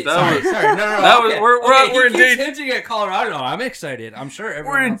 Oh wait, sorry. No. That okay. was we're in day. Hinting at Colorado. I'm excited. I'm sure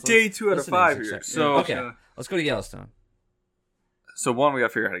everyone. We're in day 2 out of 5 here. So okay, let's go to Yellowstone. So one, we got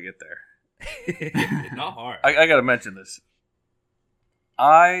to figure out how to get there. Not hard. I got to mention this.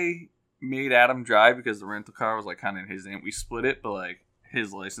 I made Adam drive because the rental car was like kind of in his name. We split it, but like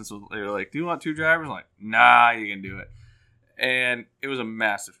his license was. They were like, "Do you want 2 drivers?" I'm like, "Nah, you can do it." And it was a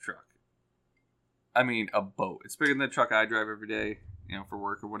massive truck. I mean, a boat. It's bigger than the truck I drive every day, for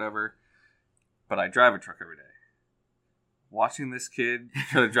work or whatever. But I drive a truck every day. Watching this kid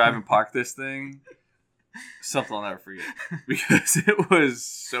try to drive and park this thing, something I'll never forget. Because it was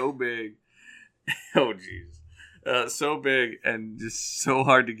so big. Oh, jeez. So big and just so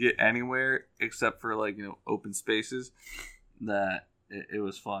hard to get anywhere except for, open spaces that it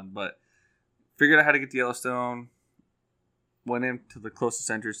was fun. But figured out how to get to Yellowstone. Went into the closest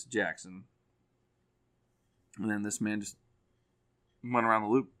entrance to Jackson. And then this man just went around the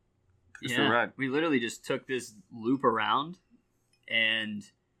loop. Took us for a ride. We literally just took this loop around, and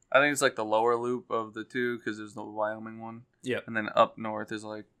I think it's like the lower loop of the 2 because there's the Wyoming one. Yep. And then up north is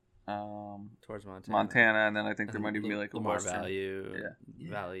like towards Montana, and then I think there might even be like a Lamar western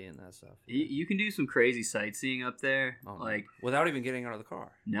Valley and that stuff. You can do some crazy sightseeing up there, without even getting out of the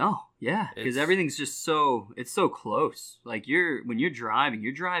car. No, yeah, because everything's just so close. Like when you're driving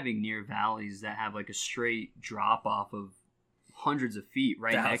near valleys that have like a straight drop off of hundreds of feet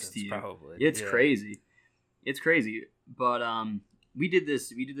right next to you. Probably. It's crazy. It's crazy. But we did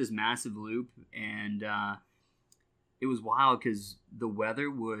this massive loop, and it was wild because the weather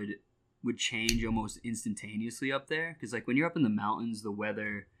would change almost instantaneously up there. Because like when you're up in the mountains, the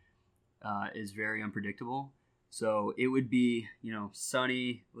weather is very unpredictable. So it would be,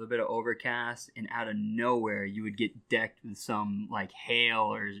 sunny, a little bit of overcast, and out of nowhere you would get decked with some like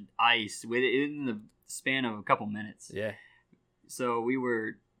hail or ice within the span of a couple minutes. Yeah. So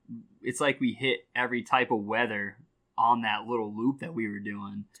it's like we hit every type of weather on that little loop that we were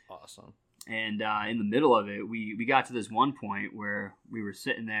doing. It's awesome. And in the middle of it, we got to this one point where we were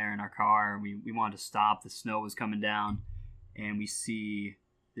sitting there in our car, and we wanted to stop. The snow was coming down, and we see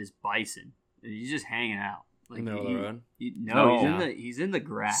this bison. He's just hanging out. Like, in the middle of the road? No, he's in the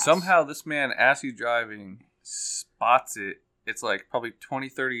grass. Somehow this man, as he's driving, spots it. It's like probably 20,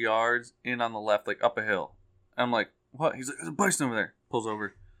 30 yards in on the left, like up a hill. And I'm like, what? He's like, there's a bison over there. Pulls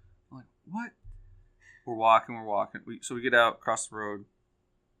over. I'm like, what? We're walking. So we get out, across the road.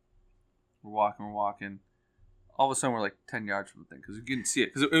 We're walking. All of a sudden, we're like 10 yards from the thing because we didn't see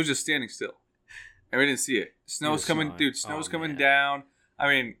it because it was just standing still. And we didn't see it. Snow's coming, dude. Snow's coming down. I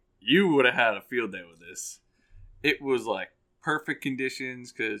mean, you would have had a field day with this. It was like perfect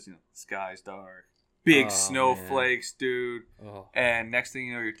conditions because, the sky's dark. Big snowflakes, dude. Oh. And next thing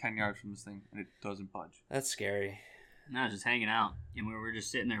you know, you're 10 yards from this thing and it doesn't budge. That's scary. No, just hanging out. And we were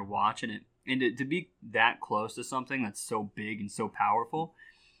just sitting there watching it. And to be that close to something that's so big and so powerful,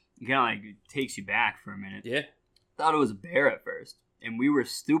 it kind of like takes you back for a minute. Yeah. Thought it was a bear at first. And we were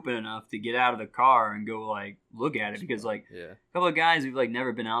stupid enough to get out of the car and go like look at it because a couple of guys who've like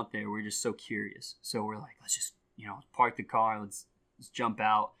never been out there, we're just so curious. So we're like, let's just, park the car. Let's jump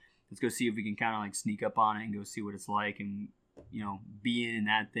out. Let's go see if we can kind of like sneak up on it and go see what it's like. And, being in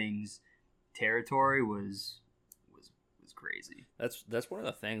that thing's territory was crazy. That's one of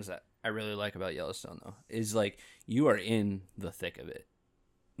the things that I really like about Yellowstone though, is like you are in the thick of it.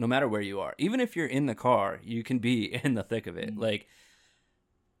 No matter where you are. Even if you're in the car, you can be in the thick of it. Mm-hmm. Like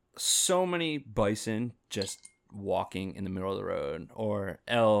so many bison just walking in the middle of the road or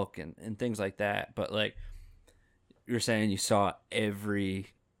elk and things like that. But like you're saying, you saw every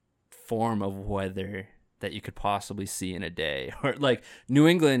form of weather that you could possibly see in a day. Or like New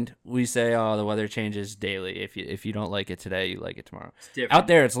England, we say, oh, the weather changes daily. If you don't like it today, you like it tomorrow. Out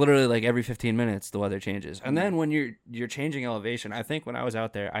there, it's literally like every 15 minutes the weather changes. And then when you're changing elevation, I think when I was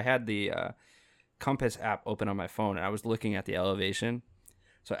out there, I had the compass app open on my phone and I was looking at the elevation.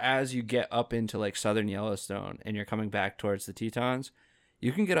 So as you get up into like southern Yellowstone and you're coming back towards the Tetons,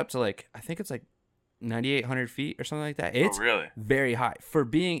 you can get up to like, I think it's like 9,800 feet or something like that. It's really very high for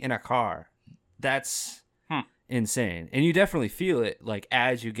being in a car. That's insane. And you definitely feel it. Like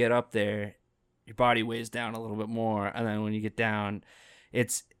as you get up there, your body weighs down a little bit more, and then when you get down,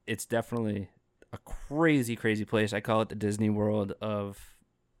 it's definitely a crazy place. I call it the Disney World of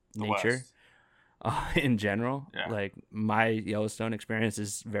nature. In general, like my Yellowstone experience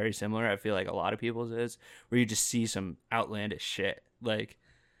is very similar. I feel like a lot of people's is, where you just see some outlandish shit. Like,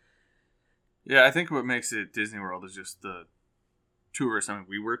 yeah, I think what makes it Disney World is just the tourists. I mean,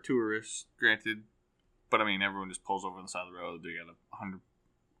 we were tourists, granted, but I mean, everyone just pulls over on the side of the road. They got a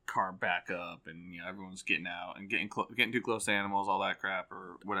 100-car backup, and everyone's getting out and getting too close to animals, all that crap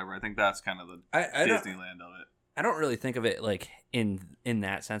or whatever. I think that's kind of the Disneyland of it. I don't really think of it like in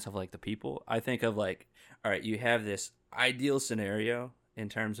that sense of like the people. I think of like, all right, you have this ideal scenario in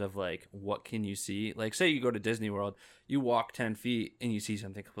terms of like, what can you see? Like, say you go to Disney World, you walk 10 feet and you see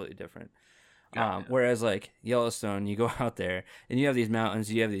something completely different. Whereas like Yellowstone, you go out there and you have these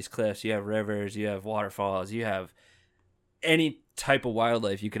mountains, you have these cliffs, you have rivers, you have waterfalls, you have any type of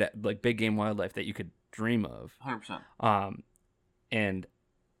wildlife you could, like big game wildlife that you could dream of. 100%. And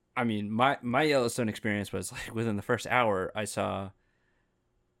I mean, my Yellowstone experience was like within the first hour, I saw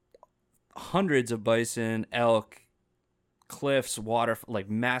hundreds of bison, elk, cliffs, like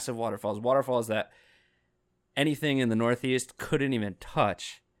massive waterfalls that anything in the Northeast couldn't even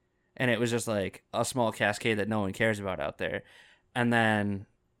touch. And it was just like a small cascade that no one cares about out there. And then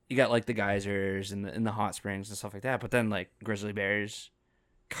you got like the geysers and the hot springs and stuff like that. But then like grizzly bears,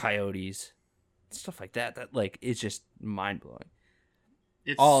 coyotes, stuff like that like it's just mind blowing.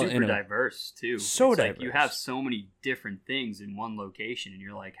 It's all super diverse too. So it's diverse. Like you have so many different things in one location, and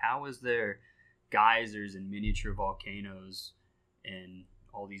you're like, how is there geysers and miniature volcanoes and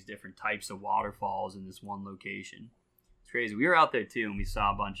all these different types of waterfalls in this one location? It's crazy. We were out there too, and we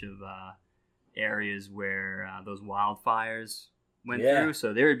saw a bunch of areas where those wildfires went through.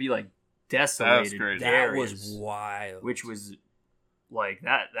 So there would be like desolated areas. That was wild. Which was like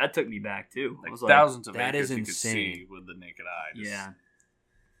that took me back too. Like I was thousands of that acres is you could insane. see with the naked eye. Yeah.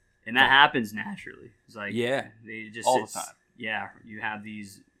 And that happens naturally. It's like they just all the time. Yeah, you have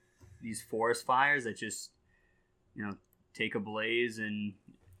these forest fires that just take a blaze, and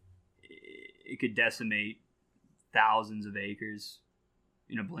it could decimate thousands of acres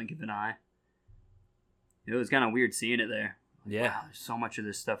in a blink of an eye. It was kind of weird seeing it there. Yeah, wow, there's so much of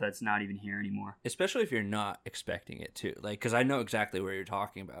this stuff that's not even here anymore. Especially if you're not expecting it too. Like, because I know exactly where you're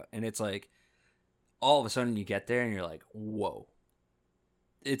talking about, and it's like all of a sudden you get there and you're like, whoa.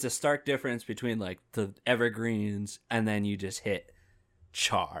 It's a stark difference between like the evergreens and then you just hit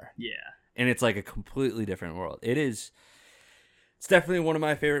char. Yeah. And it's like a completely different world. It's definitely one of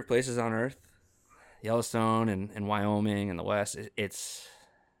my favorite places on earth. Yellowstone and Wyoming and the West. It's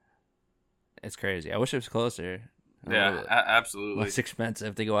crazy. I wish it was closer. Yeah, absolutely. It's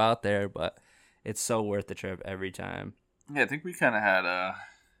expensive to go out there, but it's so worth the trip every time. Yeah, I think we kind of had a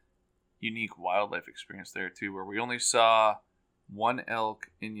unique wildlife experience there too, where we only saw one elk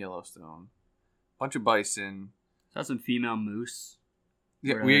in Yellowstone, bunch of bison. Saw some female moose.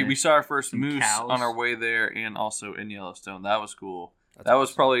 Yeah, we saw our first moose cows on our way there, and also in Yellowstone. That was cool. That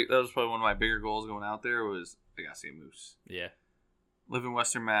was probably one of my bigger goals going out there. Was I gotta see a moose. Yeah. Live in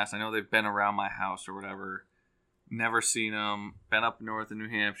Western Mass. I know they've been around my house or whatever. Never seen them. Been up north in New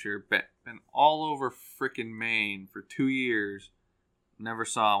Hampshire. Been all over frickin' Maine for 2 years. Never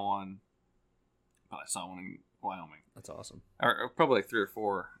saw one. But I saw one in Wyoming. That's awesome. Or probably like 3 or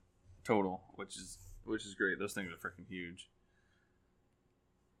 4 total, which is great. Those things are freaking huge.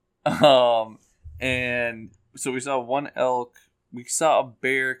 And so we saw one elk. We saw a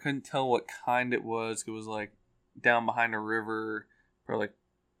bear. Couldn't tell what kind it was. It was like down behind a river, probably like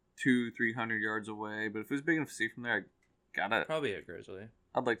 200-300 yards away. But if it was big enough to see from there, probably a grizzly.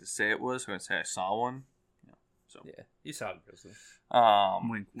 I'd like to say it was. So I'd say I saw one. Yeah, you saw a grizzly.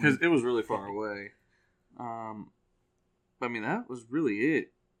 Because it was really far away. I mean, that was really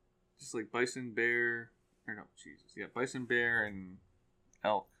it. Just like bison, bear, bison, bear, and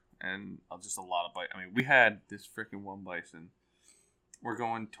elk, and just a lot of bison. I mean, we had this freaking one bison. We're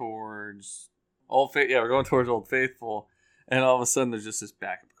going towards Old Faithful, and all of a sudden there's just this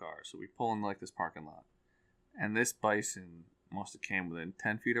backup car. So we pull in like this parking lot, and this bison must have came within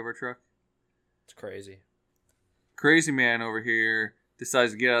 10 feet of our truck. It's crazy. Crazy man over here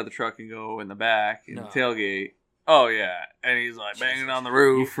decides to get out of the truck and go in the back in the tailgate. Oh, yeah. And he's like banging on the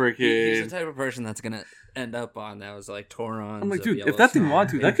roof. He's the type of person that's going to end up on those like Torons. I'm like, dude, if that thing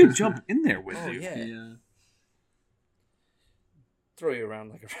wanted to, that could jump in there with you. Yeah. Throw you around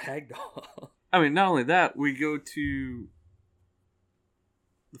like a rag doll. I mean, not only that, we go to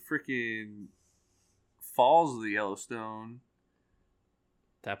the freaking falls of the Yellowstone.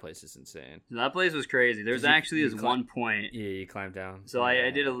 That place is insane. That place was crazy. There's actually this one point. Yeah, you climbed down. So I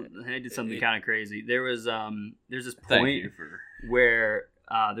did something kind of crazy. There's this point where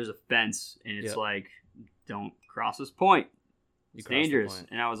there's a fence and it's like, don't cross this point. It's dangerous.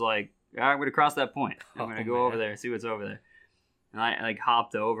 And I was like, all right, I'm gonna cross that point. I'm gonna go over there, see what's over there. And I like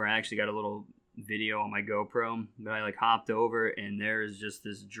hopped over. I actually got a little video on my GoPro, but I like hopped over and there is just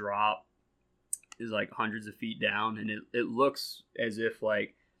this drop. Is like hundreds of feet down, and it looks as if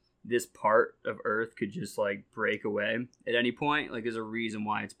like this part of Earth could just like break away at any point. Like there's a reason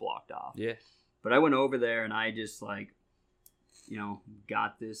why it's blocked off. Yeah. But I went over there and I just like,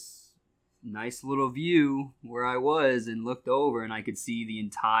 got this nice little view where I was and looked over and I could see the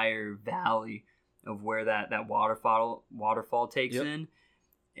entire valley of where that waterfall takes in.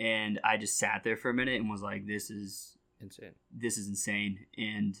 And I just sat there for a minute and was like, this is insane. This is insane.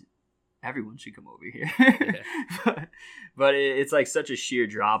 And everyone should come over here. but it's like such a sheer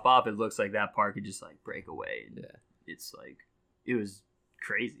drop off. It looks like that part could just like break away. And it's like, it was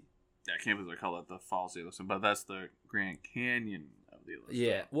crazy. Yeah, I can't believe they call it the Falls of Yellowstone, but that's the Grand Canyon of the Yellowstone.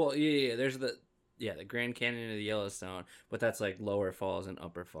 Yeah, well, yeah. There's the Grand Canyon of the Yellowstone, but that's like Lower Falls and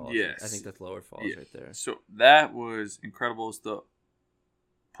Upper Falls. Yes. I think that's Lower Falls right there. So that was incredible. It's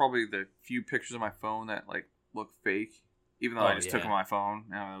probably the few pictures on my phone that like look fake. Even though I just took my phone.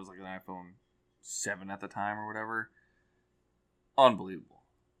 It was like an iPhone 7 at the time or whatever. Unbelievable.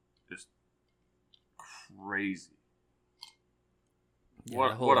 Just crazy.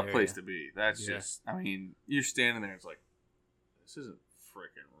 Yeah, what a place to be. That's just, I mean, you're standing there, it's like, this isn't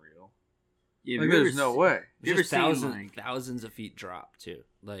freaking real. Yeah, like, there's no way. You ever seen thousands of feet drop, too.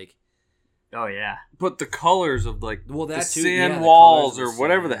 Like, oh, yeah. But the colors of, like, the too, sand walls or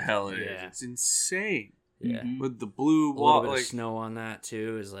whatever the hell it is, it's insane. Yeah, with the blue wall, a little bit of snow on that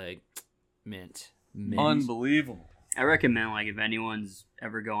too is like mint. Unbelievable. I recommend like if anyone's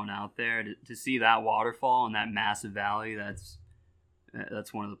ever going out there to see that waterfall and that massive valley, that's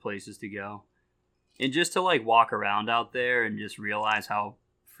one of the places to go. And just to like walk around out there and just realize how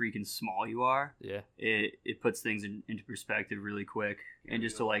freaking small you are. Yeah, it puts things into perspective really quick. And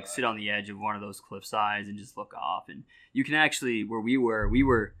just to like sit on the edge of one of those cliff sides and just look off, and you can actually where we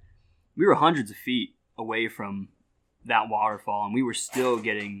were hundreds of feet away from that waterfall, and we were still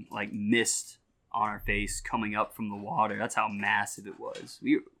getting like mist on our face coming up from the water. That's how massive it was.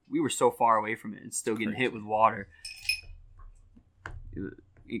 We were so far away from it and still getting hit with water.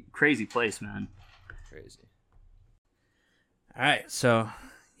 Crazy place, man. Crazy. All right, so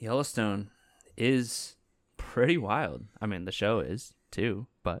Yellowstone is pretty wild. I mean, the show is too,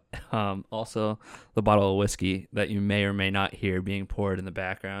 but also the bottle of whiskey that you may or may not hear being poured in the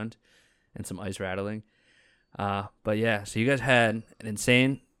background and some ice rattling. But yeah, so you guys had an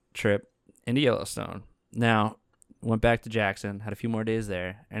insane trip into Yellowstone. Now, went back to Jackson, had a few more days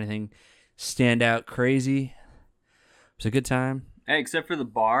there. Anything stand out crazy? It was a good time. Hey, except for the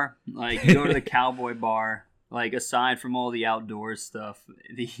bar. Like, you go to the cowboy bar. Like, aside from all the outdoors stuff,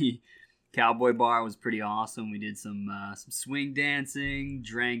 the cowboy bar was pretty awesome. We did some swing dancing,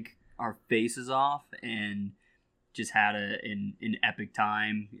 drank our faces off, and just had an epic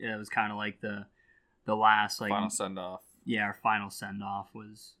time. It was kind of like the last like final send off. Yeah, our final send off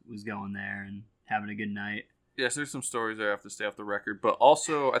was going there and having a good night. Yes, there's some stories there I have to stay off the record, but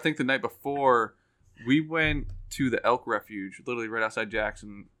also I think the night before we went to the elk refuge, literally right outside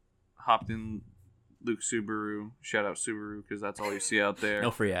Jackson. Hopped in Luke's Subaru. Shout out Subaru because that's all you see out there.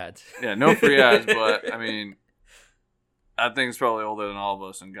 No free ads. Yeah, no free ads, but I mean, that thing's probably older than all of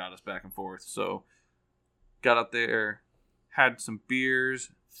us and got us back and forth. So got out there, had some beers,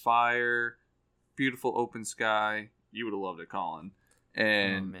 fire, beautiful open sky. You would have loved it, Colin.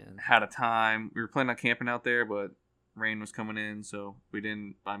 And had a time. We were planning on camping out there, but rain was coming in, so we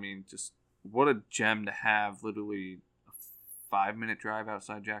didn't. I mean, just what a gem to have. Literally a 5-minute drive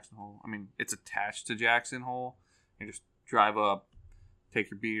outside Jackson Hole. I mean, it's attached to Jackson Hole. You just drive up, take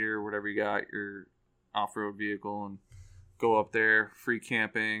your beater, whatever you got, your off-road vehicle, and go up there. Free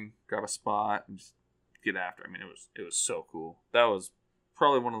camping, grab a spot, and just get after. I mean, it was so cool. That was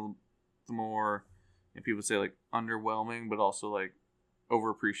probably one of the more, people say like underwhelming, but also like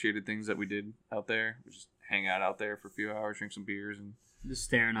overappreciated things that we did out there. We just hang out there for a few hours, drink some beers, and just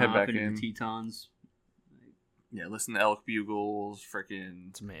staring off into the Tetons. Yeah, listen to elk bugles, freaking.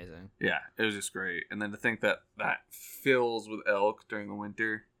 It's amazing. Yeah, it was just great. And then to think that fills with elk during the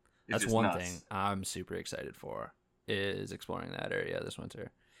winter. That's one thing I'm super excited for is exploring that area this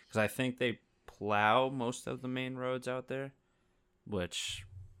winter, because I think they plow most of the main roads out there, which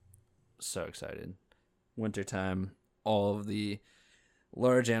so excited. Wintertime, all of the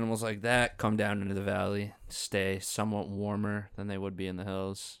large animals like that come down into the valley, stay somewhat warmer than they would be in the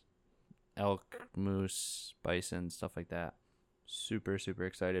hills. Elk, moose, bison, stuff like that. Super, super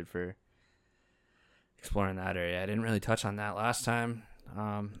excited for exploring that area. I didn't really touch on that last time.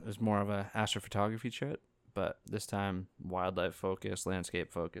 It was more of a astrophotography trip, but this time wildlife focused,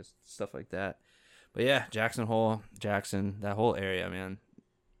 landscape focused, stuff like that. But yeah, Jackson Hole, Jackson, that whole area, man.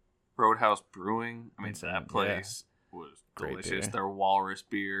 Roadhouse Brewing. I mean, Insane, that place was Great delicious. beer. Their walrus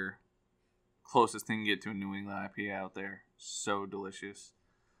beer, closest thing you get to a New England IPA out there. So delicious.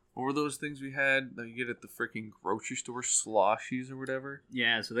 What were those things we had that you get at the freaking grocery store? Sloshies or whatever?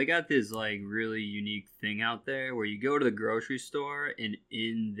 Yeah, so they got this like really unique thing out there where you go to the grocery store and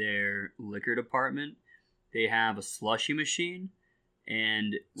in their liquor department, they have a slushy machine.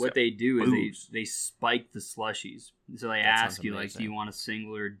 And what they do is they spike the slushies. So they ask you, like, do you want a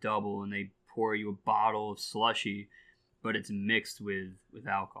single or double? And they pour you a bottle of slushy, but it's mixed with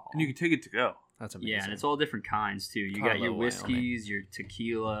alcohol. And you can take it to go. That's amazing. Yeah, and it's all different kinds, too. You got your whiskeys, your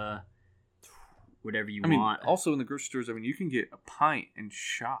tequila, whatever you want. Also in the grocery stores, you can get a pint and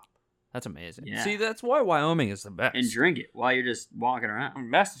shop. That's amazing. Yeah. See, that's why Wyoming is the best. And drink it while you're just walking around.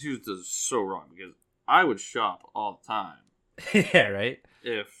 Massachusetts is so wrong because I would shop all the time. Yeah, right?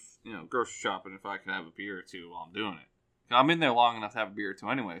 If, grocery shopping, if I could have a beer or two while I'm doing it. I'm in there long enough to have a beer or two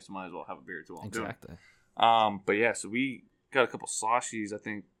anyway, so might as well have a beer or two while I'm doing it. Exactly. But yeah, so we got a couple sloshies, I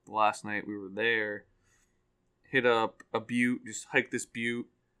think, last night we were there. Hit up a butte, just hiked this butte,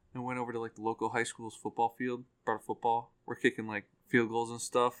 and went over to, like, the local high school's football field. Brought a football. We're kicking, like, field goals and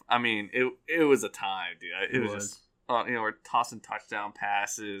stuff. I mean, it was a time, dude. It was just, we're tossing touchdown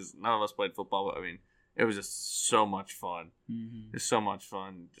passes. None of us played football, but, it was just so much fun. Mm-hmm. It's so much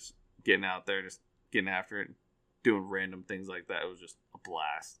fun just getting out there, just getting after it, doing random things like that. It was just a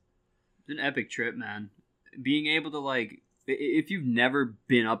blast. It's an epic trip, man. Being able to, like, if you've never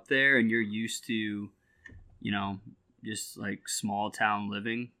been up there and you're used to, just, like, small town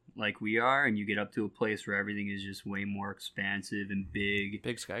living like we are, and you get up to a place where everything is just way more expansive and big.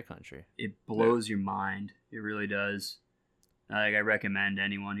 Big sky country. It blows your mind. It really does. Like, I recommend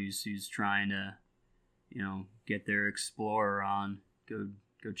anyone who's trying to, get their Explorer on, go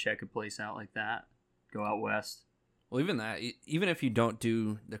check a place out like that. Go out west. Well, even if you don't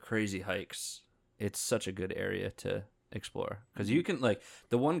do the crazy hikes, it's such a good area to explore. Because you can, like,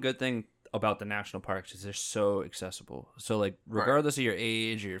 the one good thing about the national parks is they're so accessible. So, like, regardless of your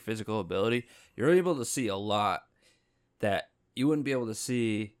age or your physical ability, you're able to see a lot that you wouldn't be able to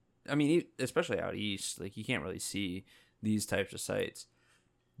see. I mean, especially out east, like, you can't really see these types of sites.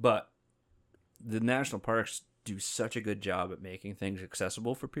 But the national parks do such a good job at making things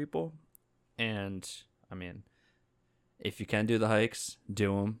accessible for people. And, I mean, if you can do the hikes,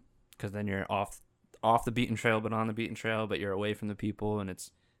 do them. Because then you're off the beaten trail, but on the beaten trail, but you're away from the people, and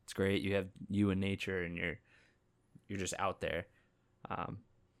it's great. You have you and nature, and you're just out there.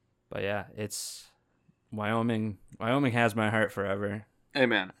 But yeah, it's Wyoming. Wyoming has my heart forever.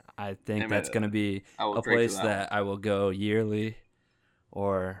 Amen. I think that's going to be a place that I will go yearly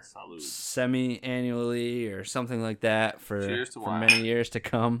or semi-annually or something like that for many years to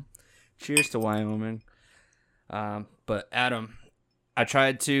come. Cheers to Wyoming. But Adam, I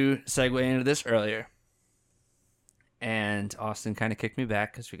tried to segue into this earlier, and Austin kind of kicked me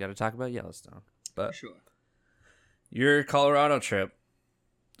back because we got to talk about Yellowstone. But sure. Your Colorado trip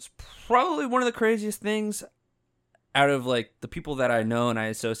is probably one of the craziest things out of, like, the people that I know and I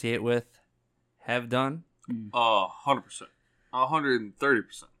associate with have done. 100%.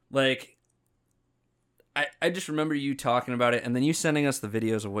 130%. Like, I just remember you talking about it, and then you sending us the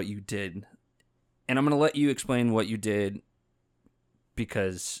videos of what you did. And I'm going to let you explain what you did,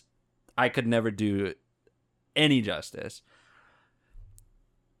 because I could never do any justice.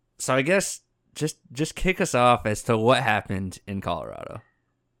 So I guess just kick us off as to what happened in Colorado.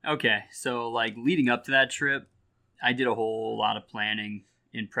 Okay, so, like, leading up to that trip, I did a whole lot of planning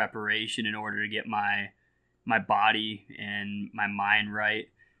in preparation in order to get my body and my mind right,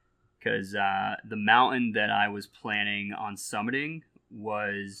 because the mountain that I was planning on summiting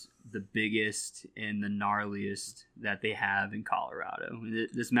was the biggest and the gnarliest that they have in Colorado.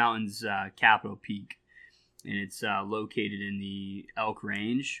 This mountain's Capitol Peak, and it's located in the Elk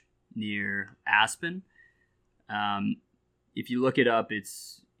Range near Aspen. If you look it up,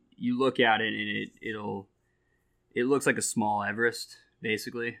 you look at it and it looks like a small Everest,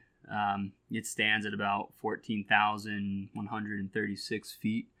 basically. It stands at about 14,136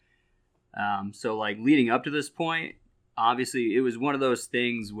 feet. So, like, leading up to this point, obviously, it was one of those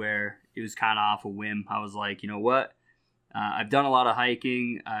things where it was kind of off a whim. I was like, you know what? I've done a lot of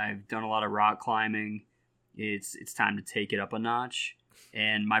hiking. I've done a lot of rock climbing. It's time to take it up a notch.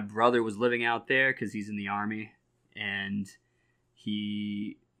 And my brother was living out there because he's in the Army, and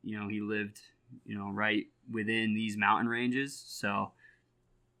he lived, right within these mountain ranges. So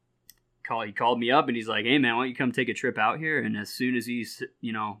he called me up and he's like, "Hey man, why don't you come take a trip out here?" And as soon as he,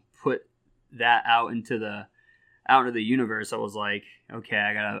 put that out into the universe, I was like, okay,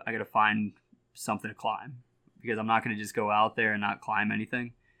 I gotta find something to climb, because I'm not gonna just go out there and not climb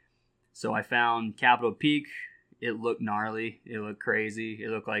anything. So I found Capitol Peak. It looked gnarly. It looked crazy. It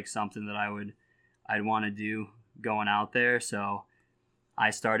looked like something that I'd want to do going out there. So I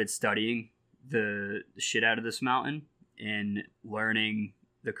started studying the shit out of this mountain and learning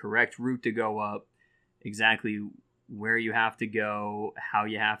the correct route to go up, exactly where you have to go, how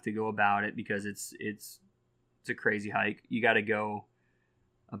you have to go about it, because it's a crazy hike. You got to go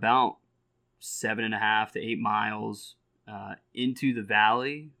about 7.5 to 8 miles into the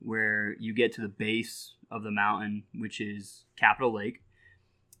valley, where you get to the base of the mountain, which is Capitol Lake,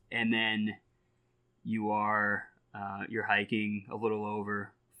 and then you're hiking a little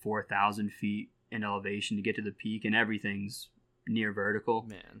over 4,000 feet in elevation to get to the peak, and everything's near vertical.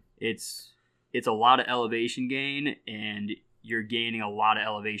 Man, it's a lot of elevation gain, and you're gaining a lot of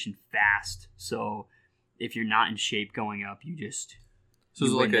elevation fast. So if you're not in shape going up, you just So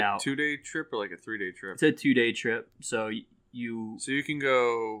is it like a out. 2-day trip or like a 3-day trip? It's a 2-day trip. So you can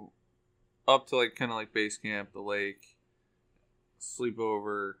go up to like kind of like base camp, the lake, sleep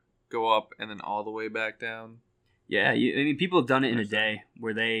over, go up, and then all the way back down. Yeah, people have done it in a day,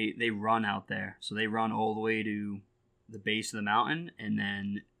 where they run out there. So they run all the way to the base of the mountain, and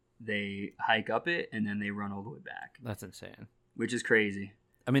then they hike up it, and then they run all the way back. That's insane. Which is crazy.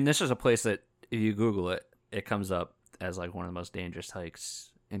 I mean, this is a place that if you Google it, it comes up as like one of the most dangerous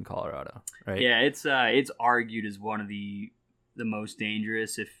hikes in Colorado, right? Yeah, it's argued as one of the most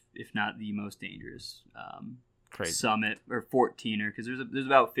dangerous, if not the most dangerous, Crazy. summit or 14er, because there's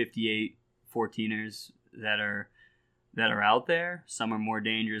about 58 14ers that are out there. Some are more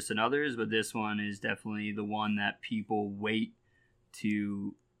dangerous than others, but this one is definitely the one that people wait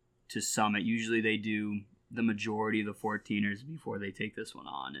to summit. Usually they do the majority of the 14ers before they take this one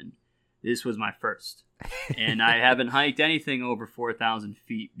on, and this was my first. And I haven't hiked anything over 4,000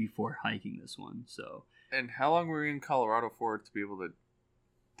 feet before hiking this one. So. And how long were you in Colorado for to be able to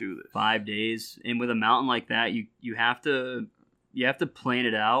do this? 5 days. And with a mountain like that, you have to plan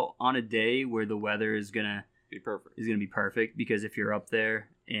it out on a day where the weather is gonna be perfect. Because if you're up there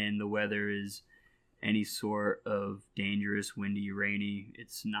and the weather is any sort of dangerous, windy, rainy,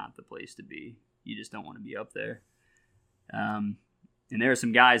 it's not the place to be. You just don't want to be up there. And there were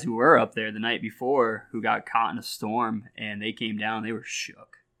some guys who were up there the night before who got caught in a storm, and they came down. They were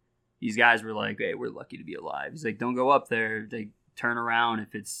shook. These guys were like, "Hey, we're lucky to be alive." He's like, "Don't go up there. They turn around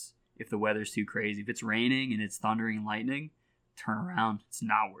if the weather's too crazy. If it's raining and it's thundering and lightning, turn around. It's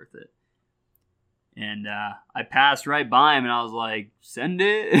not worth it." And I passed right by him, and I was like, "Send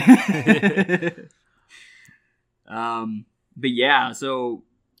it." But yeah, so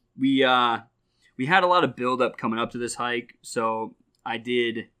we had a lot of buildup coming up to this hike. So I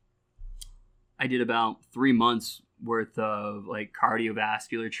did about 3 months worth of like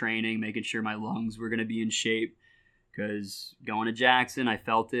cardiovascular training, making sure my lungs were going to be in shape, because going to Jackson, I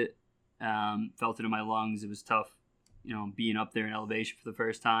felt it in my lungs. It was tough, being up there in elevation for the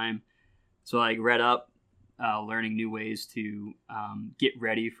first time. So I read up, learning new ways to get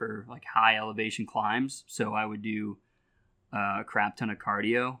ready for like high elevation climbs. So I would do a crap ton of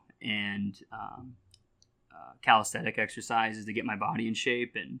cardio and calisthenic exercises to get my body in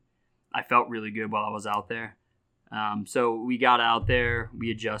shape, and I felt really good while I was out there. So we got out there, we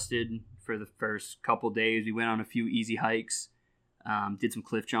adjusted for the first couple days. We went on a few easy hikes, did some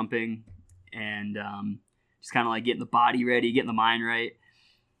cliff jumping, and just kind of like getting the body ready, getting the mind right.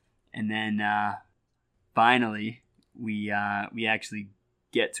 And then finally, we actually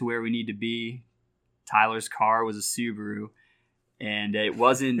get to where we need to be. Tyler's car was a Subaru, and it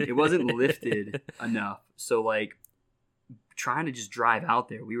wasn't lifted enough. So like trying to just drive out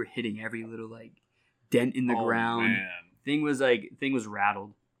there, we were hitting every little like dent in the ground. Man. Thing was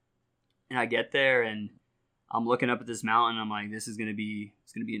rattled. And I get there and I'm looking up at this mountain. I'm like, it's gonna be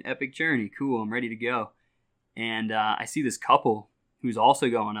an epic journey. Cool, I'm ready to go. And I see this couple who's also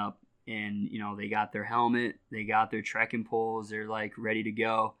going up, and they got their helmet, they got their trekking poles, they're like ready to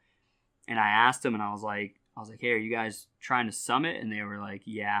go. And I asked them, and I was like, "Hey, are you guys trying to summit?" And they were like,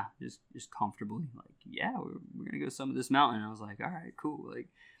 "Yeah, just comfortably." Like, "Yeah, we're gonna go summit this mountain." And I was like, "All right, cool." Like,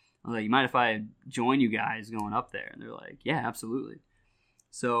 I was like, "You mind if I join you guys going up there?" And they're like, "Yeah, absolutely."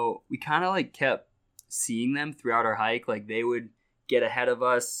 So we kind of like kept seeing them throughout our hike. Like they would get ahead of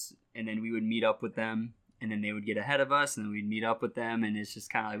us, and then we would meet up with them, and then they would get ahead of us, and then we'd meet up with them, and it's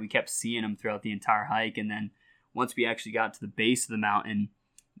just kind of like we kept seeing them throughout the entire hike. And then once we actually got to the base of the mountain,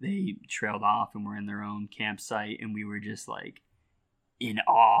 they trailed off and were in their own campsite, and we were just like in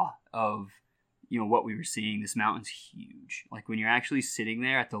awe of, you know, what we were seeing. This mountain's huge. Like when you're actually sitting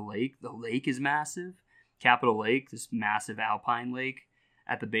there at the lake is massive. Capitol Lake, this massive alpine lake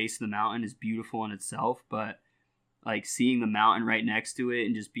at the base of the mountain, is beautiful in itself, but like seeing the mountain right next to it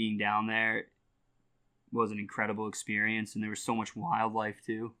and just being down there was an incredible experience. And there was so much wildlife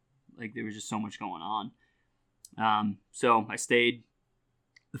too. Like there was just so much going on. So I stayed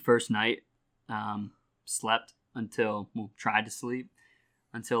the first night, slept tried to sleep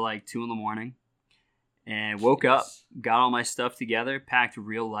until like 2 a.m, and woke up, got all my stuff together, packed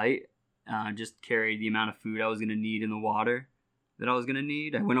real light, just carried the amount of food I was going to need in the water that I was going to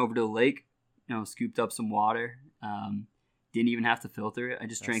need. I went over to the lake, you know, scooped up some water. Didn't even have to filter it. I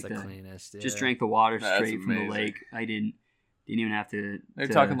just drank the cleanest, just drank the water straight from the lake. I didn't even have to. They're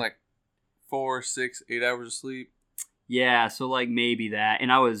talking like 4, 6, 8 hours of sleep. Yeah, so like maybe that.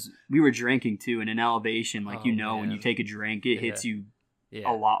 And we were drinking too, and in elevation, like when you take a drink, it hits you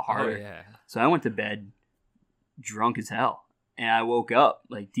a lot harder. Oh, yeah. So I went to bed drunk as hell, and I woke up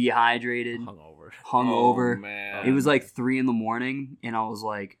like dehydrated, hungover. Oh, man. It was like 3 a.m, and I was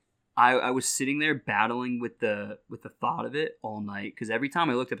like, I was sitting there battling with the thought of it all night, because every time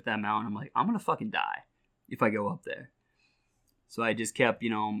I looked up at that mountain, I'm like, I'm gonna fucking die if I go up there. So I just kept,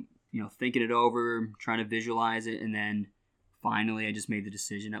 thinking it over, trying to visualize it, and then finally I just made the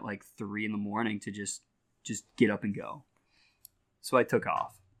decision at like 3 a.m. to just get up and go. So I took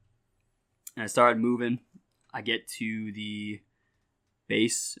off, and I started moving. I get to the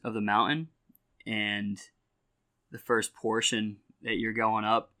base of the mountain, and the first portion that you're going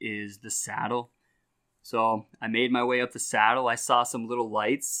up is the saddle. So I made my way up the saddle. I saw some little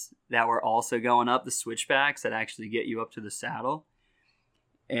lights that were also going up, the switchbacks that actually get you up to the saddle.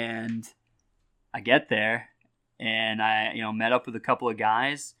 And I get there, and I met up with a couple of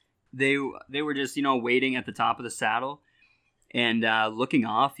guys. They were just waiting at the top of the saddle, and looking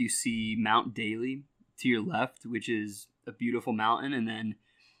off, you see Mount Daly to your left, which is a beautiful mountain, and then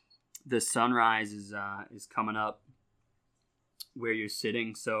the sunrise is coming up where you're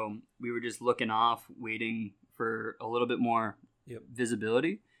sitting. So we were just looking off, waiting for a little bit more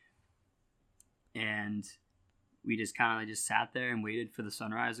visibility, and we just kind of just sat there and waited for the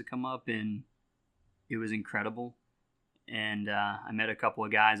sunrise to come up, and it was incredible. And I met a couple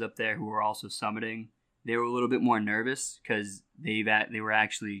of guys up there who were also summiting. They were a little bit more nervous because they were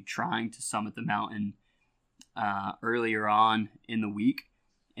actually trying to summit the mountain earlier on in the week,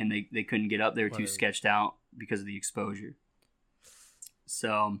 and they couldn't get up. They were too sketched out because of the exposure.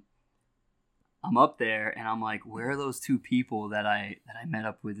 So I'm up there, and I'm like, where are those two people that I met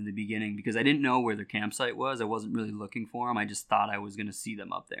up with in the beginning? Because I didn't know where their campsite was. I wasn't really looking for them. I just thought I was going to see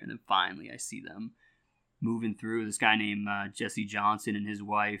them up there. And then finally I see them moving through. This guy named Jesse Johnson and his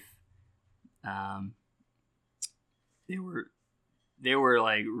wife. They were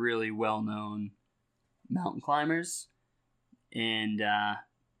like really well-known mountain climbers. And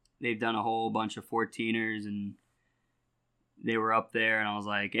they've done a whole bunch of 14ers, and they were up there, and I was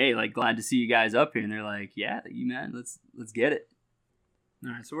like, hey, like, glad to see you guys up here. And they're like, yeah, you man, let's get it.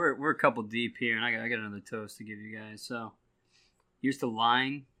 All right, so we're a couple deep here, and I got another toast to give you guys. So here's to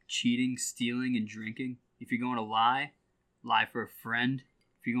lying, cheating, stealing, and drinking. If you're going to lie for a friend.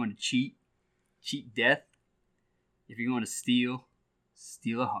 If you're going to cheat death. If you're going to steal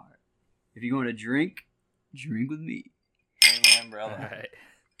a heart. If you're going to drink with me. Amen, brother.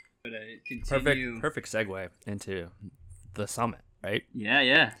 All right. Continue. Perfect segue into the summit, right?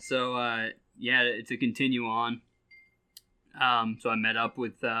 Yeah. So, to continue on. So I met up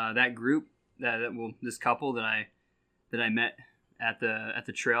with that group, this couple that I met at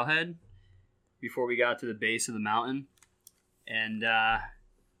the trailhead before we got to the base of the mountain, and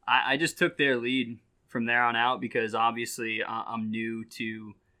I just took their lead from there on out, because obviously I'm new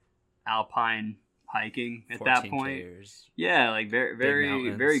to alpine hiking at that point. K's. Yeah, like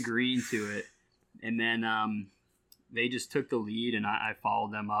very green to it, and then they just took the lead, and I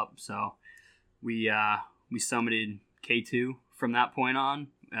followed them up. So we summited K2 from that point on.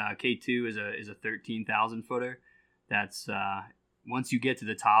 K2 is a 13,000 footer. That's once you get to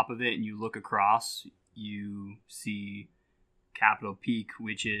the top of it and you look across, you see Capitol Peak,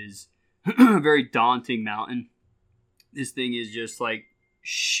 which is a very daunting mountain. This thing is just like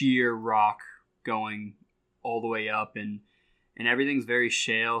sheer rock going all the way up, and everything's very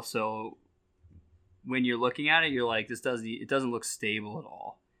shale. So when you're looking at it, you're like, it doesn't look stable at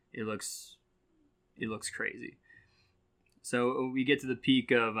all. It looks crazy. So we get to the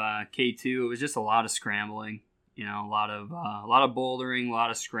peak of K2. It was just a lot of scrambling, a lot of bouldering, a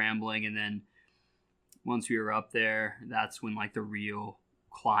lot of scrambling, and then once we were up there, that's when like the real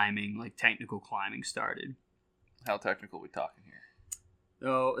climbing, like technical climbing, started. How technical are we talking here?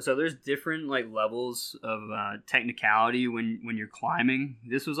 So there's different like levels of technicality when you're climbing.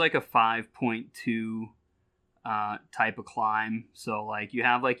 This was like a 5.2 type of climb. So like you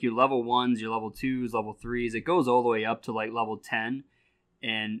have like your level 1s, your level 2s, level 3s. It goes all the way up to like level 10,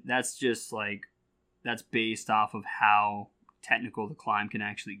 and that's just like that's based off of how technical the climb can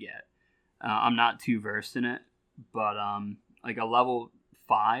actually get. I'm not too versed in it, but like a level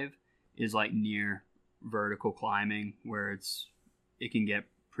 5 is like near vertical climbing where it can get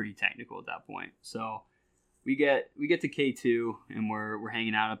pretty technical at that point. So we get to K2 and we're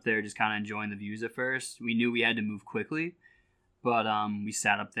hanging out up there, just kind of enjoying the views at first. We knew we had to move quickly, but we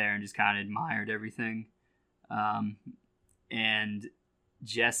sat up there and just kind of admired everything. And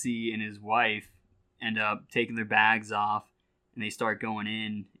Jesse and his wife end up taking their bags off and they start going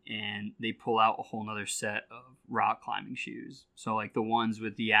in and they pull out a whole nother set of rock climbing shoes. So like the ones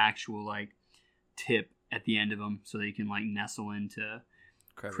with the actual like tip at the end of them, so they can like nestle into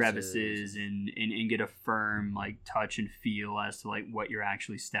crevices and get a firm like touch and feel as to like what you're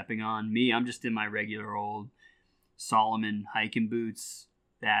actually stepping on. Me, I'm just in my regular old Solomon hiking boots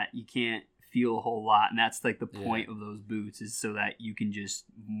that you can't feel a whole lot, and that's like the point of those boots, is so that you can just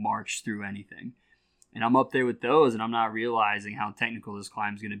march through anything. And I'm up there with those, and I'm not realizing how technical this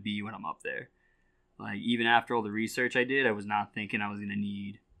climb's going to be when I'm up there. Like, even after all the research I did, I was not thinking I was going to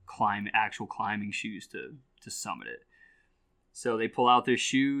need actual climbing shoes to summit it. So they pull out their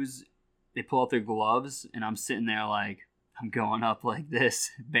shoes, they pull out their gloves, and I'm sitting there like, I'm going up like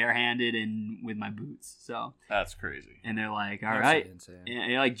this, barehanded and with my boots. So that's crazy. And they're like, all right.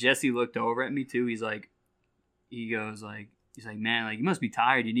 And like Jesse looked over at me too. He's like, man, like, you must be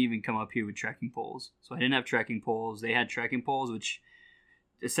tired. You didn't even come up here with trekking poles. So I didn't have trekking poles. They had trekking poles, which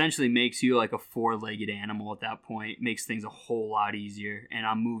essentially makes you like a 4-legged animal at that point. It makes things a whole lot easier. And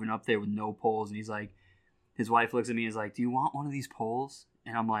I'm moving up there with no poles. And he's like, his wife looks at me and is like, do you want one of these poles?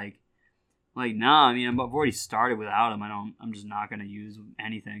 And I'm like, nah, I mean, I've already started without them. I'm just not going to use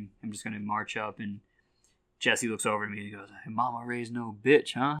anything. I'm just going to march up. And Jesse looks over at me and he goes, hey, mama raised no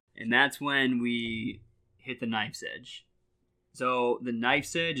bitch, huh? And that's when we hit the knife's edge. So the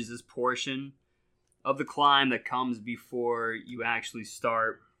knife's edge is this portion of the climb that comes before you actually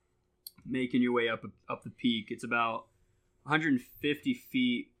start making your way up the peak. It's about 150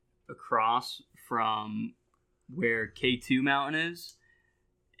 feet across from where K2 mountain is,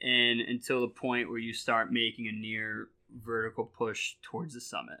 and until the point where you start making a near vertical push towards the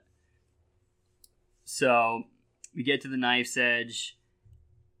summit. So we get to the knife's edge,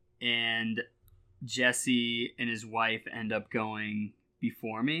 and Jesse and his wife end up going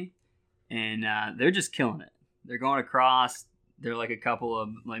before me, and they're just killing it. They're going across. They're like a couple of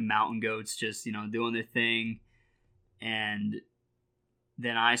like mountain goats, just doing their thing. And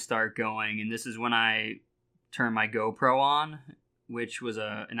then I start going, and this is when I turn my GoPro on, which was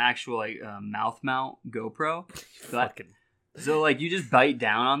an actual like mouth mount GoPro. So like you just bite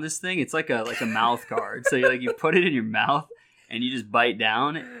down on this thing. It's like a mouth guard. So you put it in your mouth and you just bite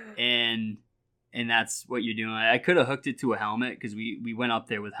down, and that's what you're doing. I could have hooked it to a helmet because we went up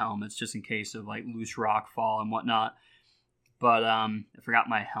there with helmets just in case of like loose rock fall and whatnot. But I forgot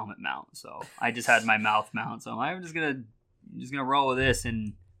my helmet mount, so I just had my mouth mount. So I'm just gonna roll with this,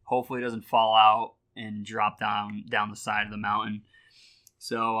 and hopefully it doesn't fall out and drop down the side of the mountain.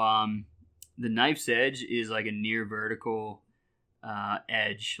 So the knife's edge is like a near vertical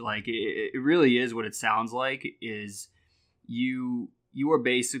edge. Like it really is what it sounds like. Is you are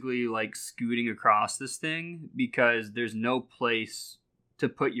basically like scooting across this thing because there's no place to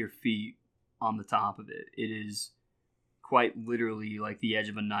put your feet on the top of it. It is quite literally like the edge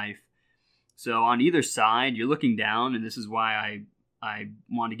of a knife. So on either side, you're looking down, and this is why I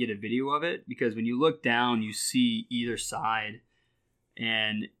want to get a video of it, because when you look down, you see either side,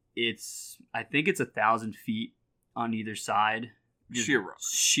 and I think it's 1,000 feet on either side.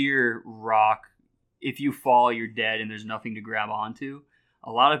 Sheer rock. If you fall, you're dead, and there's nothing to grab onto.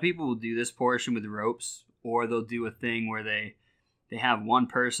 A lot of people will do this portion with ropes, or they'll do a thing where they have one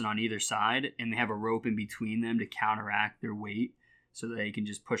person on either side, and they have a rope in between them to counteract their weight, so that they can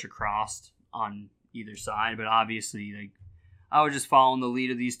just push across on either side. But obviously, like, I was just following the lead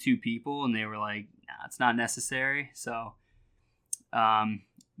of these two people, and they were like, nah, it's not necessary. So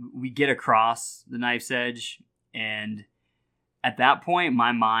we get across the knife's edge, and at that point,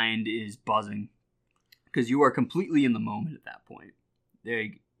 my mind is buzzing, because you are completely in the moment at that point.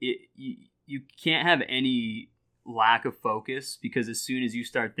 You can't have any lack of focus, because as soon as you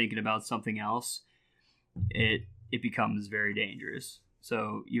start thinking about something else, it becomes very dangerous.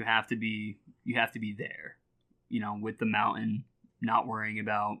 So you have to be there, with the mountain, not worrying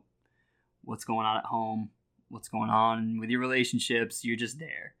about what's going on at home, what's going on with your relationships. You're just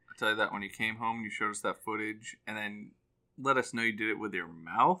there. I'll tell you that when you came home, you showed us that footage and then let us know you did it with your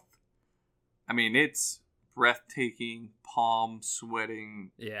mouth. I mean, it's breathtaking, palm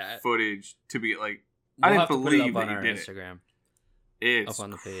sweating footage to be like, I didn't believe that you did Instagram. It's up on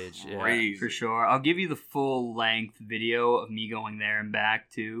the page. Crazy. Yeah, for sure. I'll give you the full length video of me going there and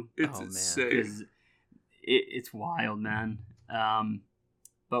back too. It's insane. It's wild, man.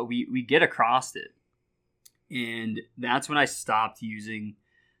 But we get across it, and that's when I stopped using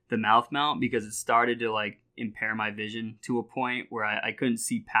the mouth mount, because it started to like impair my vision to a point where I couldn't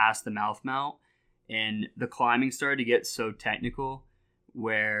see past the mouth mount, and the climbing started to get so technical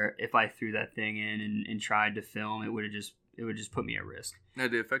where if I threw that thing in and tried to film, it would just put me at risk. Now,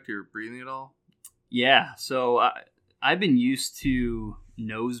 did it affect your breathing at all? Yeah, so I've been used to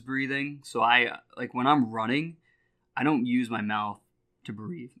nose breathing. So when I'm running, I don't use my mouth to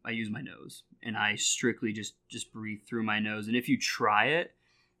breathe. I use my nose, and I strictly just breathe through my nose. And if you try it,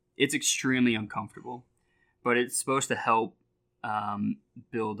 it's extremely uncomfortable, but it's supposed to help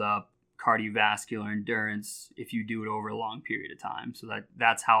build up cardiovascular endurance if you do it over a long period of time. So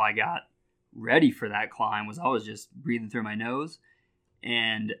that's how I got ready for that climb, was I was just breathing through my nose,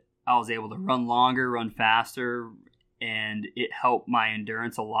 and I was able to run longer, run faster, and it helped my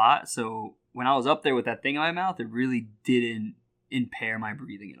endurance a lot. So when I was up there with that thing in my mouth, it really didn't impair my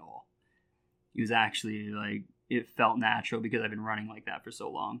breathing at all. It was actually like, it felt natural because I've been running like that for so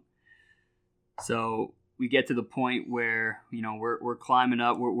long. So we get to the point where, we're climbing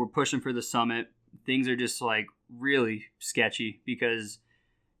up, we're pushing for the summit. Things are just like really sketchy, because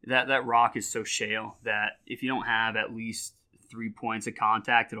that rock is so shale that if you don't have at least 3 points of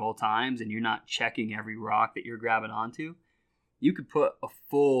contact at all times, and you're not checking every rock that you're grabbing onto, you could put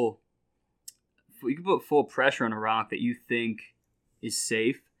full pressure on a rock that you think is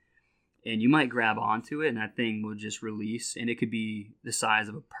safe, and you might grab onto it, and that thing will just release, and it could be the size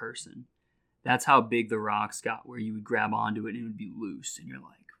of a person. That's how big the rocks got, where you would grab onto it and it would be loose, and you're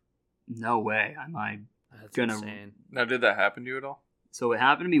like, no way am I gonna. Insane. Now, did that happen to you at all? So it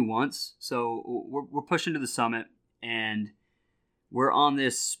happened to me once. So we're pushing to the summit, and we're on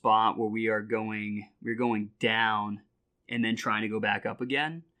this spot where we're going down and then trying to go back up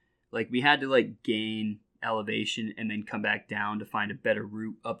again. Like, we had to like gain elevation and then come back down to find a better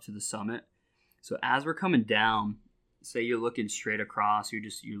route up to the summit. So as we're coming down, say you're looking straight across,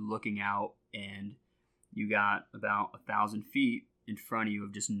 you're looking out, and you got about 1,000 feet in front of you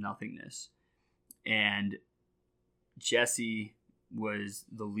of just nothingness. And Jesse was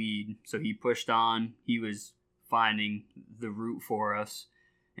the lead, so he pushed on. He was finding the route for us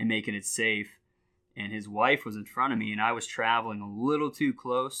and making it safe, and his wife was in front of me, and I was traveling a little too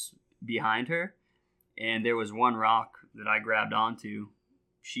close behind her, and there was one rock that I grabbed onto.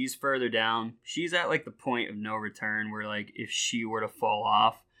 She's further down. She's at like the point of no return, where like if she were to fall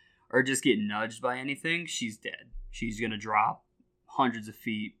off or just get nudged by anything, she's dead. She's gonna drop hundreds of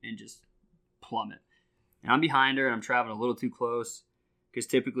feet and just plummet. And I'm behind her, and I'm traveling a little too close, because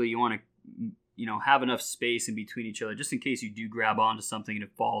typically you want to, have enough space in between each other just in case you do grab onto something and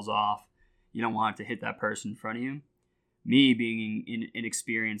it falls off. You don't want it to hit that person in front of you. Me being an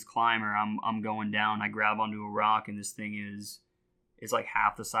inexperienced climber, I'm going down. I grab onto a rock, and this thing it's like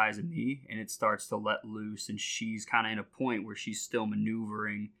half the size of me, and it starts to let loose, and she's kind of in a point where she's still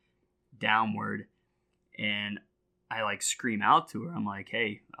maneuvering downward, and I like scream out to her. I'm like,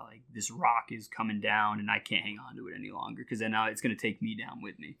 hey, this rock is coming down, and I can't hang on to it any longer, because then now it's going to take me down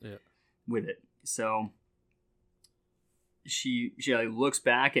with me. Yeah. With it. So she like looks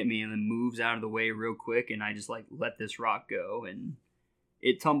back at me and then moves out of the way real quick, and I just like let this rock go, and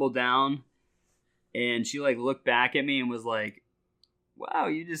it tumbled down, and she like looked back at me and was like, wow,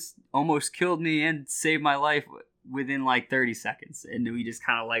 you just almost killed me and saved my life within like 30 seconds. And we just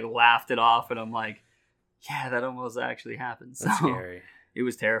kind of like laughed it off, and I'm like, yeah, that almost actually happened. That's so scary. It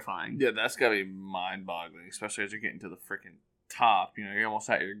was terrifying. Yeah, that's gotta be mind-boggling, especially as you're getting to the freaking top. You're almost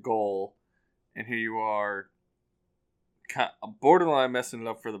at your goal, and here you are, borderline messing it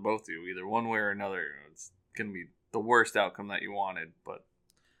up for the both of you, either one way or another. It's gonna be the worst outcome that you wanted, but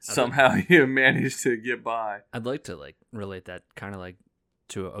somehow you managed to get by. I'd like to like relate that kind of like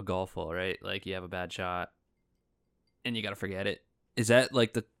to a golf hole, right? Like, you have a bad shot and you got to forget it. Is that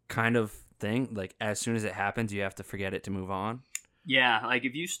like the kind of thing, like as soon as it happens you have to forget it to move on? Yeah, like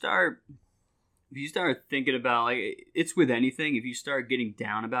if you start thinking about, like, it's with anything, if you start getting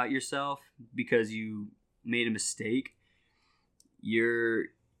down about yourself because you made a mistake, you're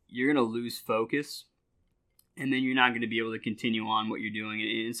going to lose focus, and then you're not going to be able to continue on what you're doing. And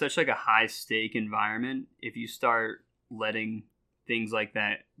in such like a high stake environment, if you start letting things like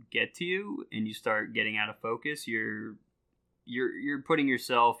that get to you and you start getting out of focus, you're putting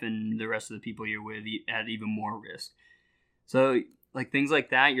yourself and the rest of the people you're with at even more risk. So like things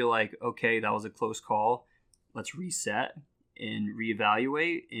like that, you're like, okay, that was a close call. Let's reset and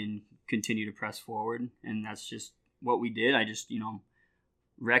reevaluate and continue to press forward. And that's just what we did. I just,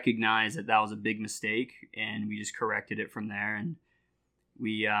 recognized that was a big mistake, and we just corrected it from there. And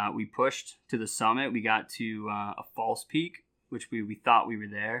we pushed to the summit. We got to a false peak, which we thought we were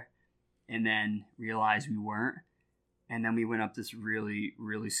there, and then realized we weren't. And then we went up this really,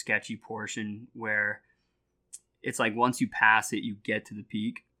 really sketchy portion where it's like once you pass it, you get to the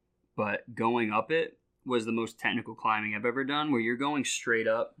peak. But going up it was the most technical climbing I've ever done, where you're going straight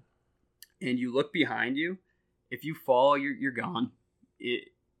up and you look behind you. If you fall, you're gone.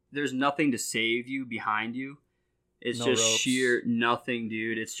 There's nothing to save you behind you. It's no just ropes. Sheer nothing,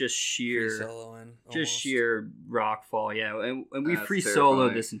 dude. It's just sheer free soloing, just sheer rock fall. Yeah, and we free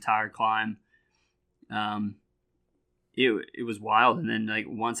soloed this entire climb. It was wild. And then like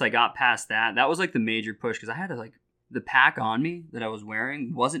once I got past that was like the major push, because I had to like the pack on me that I was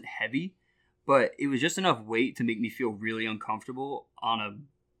wearing wasn't heavy, but it was just enough weight to make me feel really uncomfortable on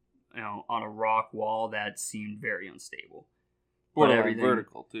a rock wall that seemed very unstable. But everything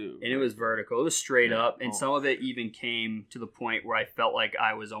vertical too. And it was vertical. It was straight up, and some of it even came to the point where I felt like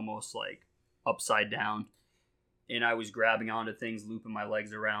I was almost like upside down, and I was grabbing onto things, looping my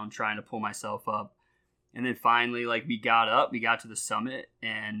legs around, trying to pull myself up. And then finally, like we got to the summit,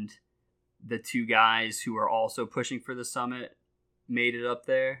 and the two guys who are also pushing for the summit made it up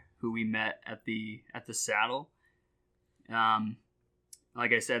there, who we met at the saddle.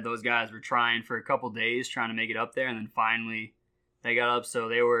 Like I said, those guys were trying for a couple days, trying to make it up there, and then finally they got up. So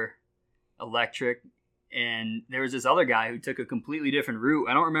they were electric. And there was this other guy who took a completely different route.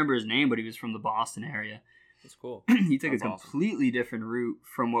 I don't remember his name, but he was from the Boston area. That's cool. He took a completely different route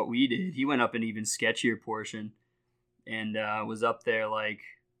from what we did. He went up an even sketchier portion and was up there like,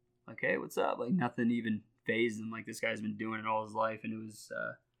 hey, what's up? Like nothing even fazed him. Like this guy's been doing it all his life. And it was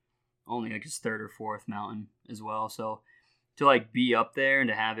only like his third or fourth mountain as well. So to like be up there and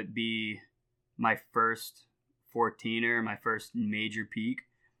to have it be my first 14er, my first major peak,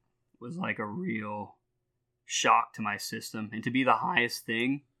 was like a real shock to my system. And to be the highest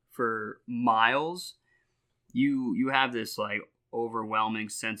thing for miles, you have this like overwhelming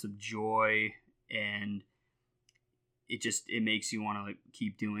sense of joy, and it makes you want to like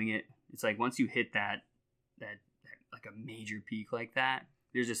keep doing it. It's like once you hit that like a major peak like that,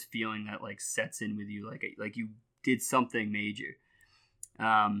 there's this feeling that like sets in with you, like you did something major.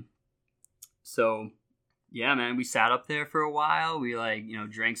 So yeah, man, we sat up there for a while. We like,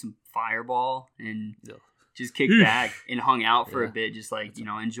 drank some Fireball and just kicked back and hung out for a bit, just like,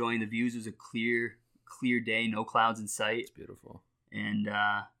 enjoying the views. It was a clear day, no clouds in sight. It's beautiful. And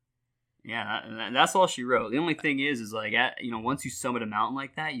that's all she wrote. The only thing is like, once you summit a mountain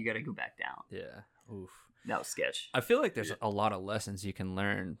like that, you got to go back down. Yeah. Oof. That was sketch. I feel like there's a lot of lessons you can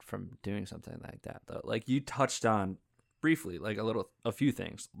learn from doing something like that, though. Like you touched on briefly, like a few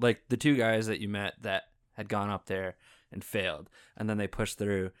things, like the two guys that you met that had gone up there and failed, and then they pushed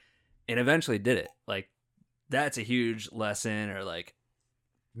through and eventually did it. Like that's a huge lesson, or like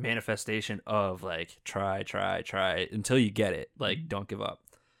manifestation of like try until you get it. Like don't give up.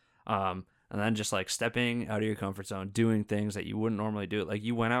 And then just like stepping out of your comfort zone, doing things that you wouldn't normally do. Like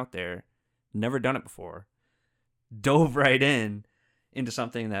you went out there, never done it before, dove right into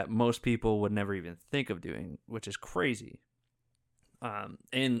something that most people would never even think of doing, which is crazy.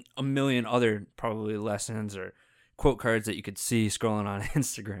 And a million other probably lessons or quote cards that you could see scrolling on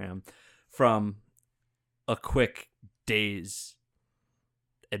Instagram from a quick day's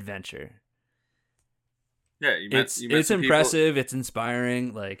adventure. Yeah, it's impressive. It's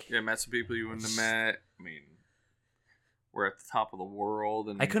inspiring. Like met some people you wouldn't have met. I mean, we're at the top of the world,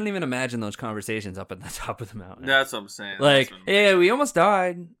 and I couldn't even imagine those conversations up at the top of the mountain. That's what I'm saying. Like, hey, we almost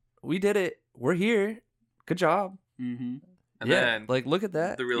died. We did it. We're here. Good job. Mm-hmm. And then, like, look at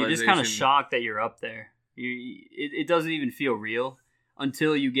that. You're just kind of shocked that you're up there. It doesn't even feel real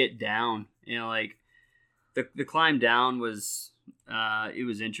until you get down. Like the climb down was it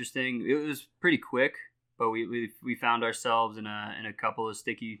was interesting. It was pretty quick, but we found ourselves in a couple of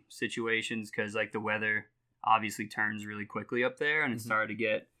sticky situations because like the weather obviously turns really quickly up there, and it started to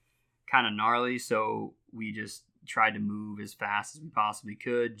get kind of gnarly. So we just tried to move as fast as we possibly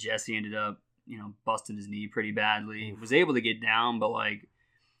could. Jesse ended up busting his knee pretty badly. Was able to get down, but like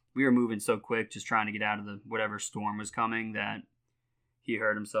we were moving so quick, just trying to get out of the whatever storm was coming, that he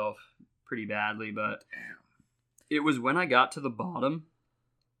hurt himself pretty badly. But it was when I got to the bottom,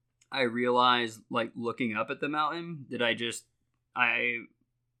 I realized, like, looking up at the mountain, that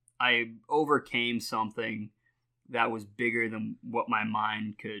I overcame something that was bigger than what my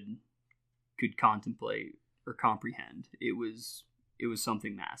mind could contemplate or comprehend. It was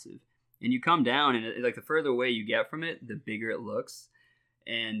something massive. And you come down, and like the further away you get from it, the bigger it looks.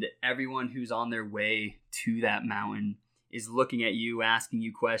 And everyone who's on their way to that mountain is looking at you, asking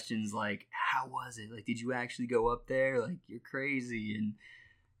you questions like, how was it? Like, did you actually go up there? Like, you're crazy. And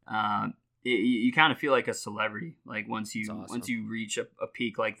you kind of feel like a celebrity. Like, once you reach a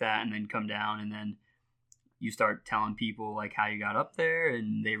peak like that and then come down, and then you start telling people like how you got up there,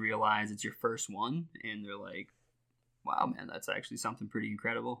 and they realize it's your first one, and they're like, wow, man, that's actually something pretty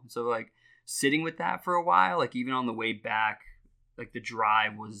incredible. So, like, sitting with that for a while, like, even on the way back, like, the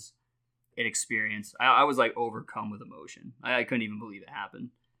drive was an experience. I was, like, overcome with emotion. I couldn't even believe it happened.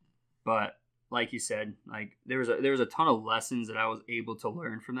 But like you said, like, there was a ton of lessons that I was able to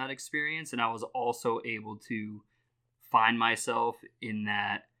learn from that experience, and I was also able to find myself in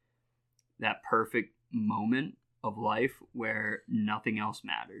that perfect moment of life where nothing else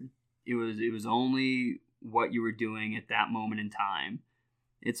mattered. It was only what you were doing at that moment in time.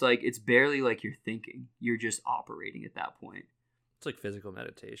 It's like, it's barely like you're thinking. You're just operating at that point. It's like physical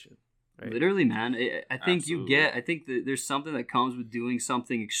meditation, right? Literally, man. I think Absolutely. I think that there's something that comes with doing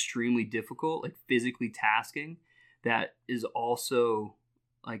something extremely difficult, like physically tasking, that is also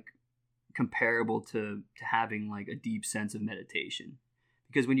like comparable to having like a deep sense of meditation.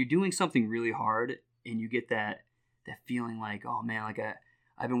 Because when you're doing something really hard and you get that feeling like, oh man, like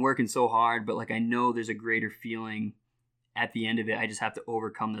I've been working so hard, but like I know there's a greater feeling at the end of it. I just have to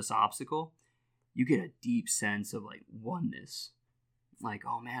overcome this obstacle. You get a deep sense of like oneness. Like,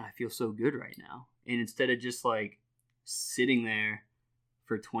 oh man, I feel so good right now. And instead of just like sitting there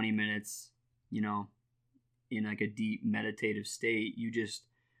for 20 minutes, you know, in like a deep meditative state, you just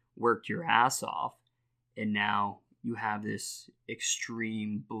worked your ass off, and now you have this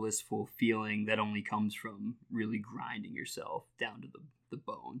extreme blissful feeling that only comes from really grinding yourself down to the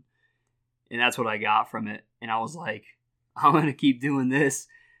bone. And that's what I got from it. And I was like, I'm going to keep doing this,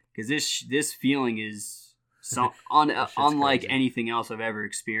 because this feeling is unlike crazy. anything else I've ever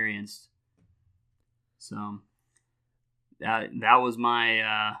experienced. So that was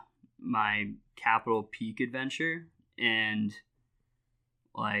my my Capitol Peak adventure, and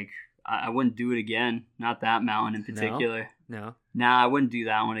like I wouldn't do it again. Not that mountain in particular. No. Nah, I wouldn't do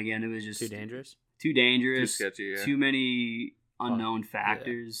that one again. It was just Too dangerous? Too dangerous. Too sketchy, yeah. Too many unknown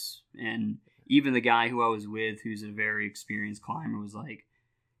factors. Yeah. And even the guy who I was with, who's a very experienced climber, was like,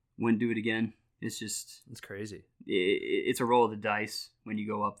 wouldn't do it again. It's just... It's crazy. It's a roll of the dice when you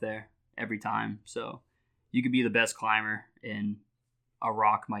go up there every time. So you could be the best climber and a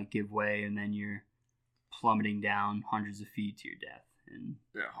rock might give way, and then you're plummeting down hundreds of feet to your death. And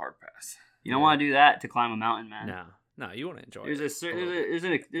yeah, hard pass. You don't want to do that to climb a mountain, man. No, you want to enjoy there's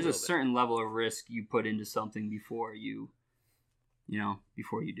it. There's a certain level of risk you put into something before you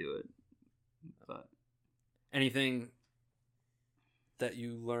do it. But anything that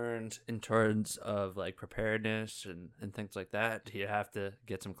you learned in terms of like preparedness and things like that? Do you have to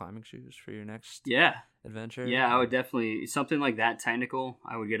get some climbing shoes for your next adventure? Yeah, I would definitely, something like that technical,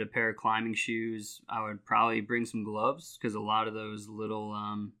 I would get a pair of climbing shoes. I would probably bring some gloves, because a lot of those little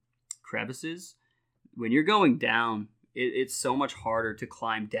crevices, when you're going down, it's so much harder to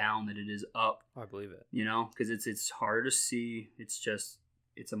climb down than it is up. I believe it. You know, because it's harder to see. It's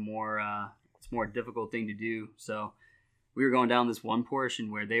a more difficult thing to do. So we were going down this one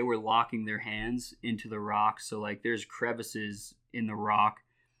portion where they were locking their hands into the rock. So like there's crevices in the rock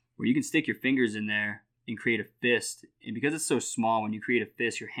where you can stick your fingers in there and create a fist. And because it's so small, when you create a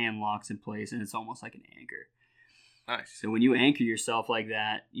fist, your hand locks in place and it's almost like an anchor. Nice. So when you anchor yourself like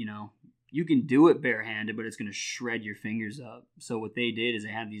that, you know, you can do it barehanded, but it's going to shred your fingers up. So what they did is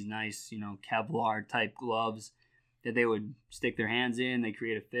they had these nice, you know, Kevlar type gloves that they would stick their hands in, they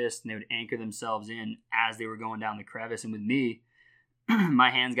create a fist, and they would anchor themselves in as they were going down the crevice. And with me, my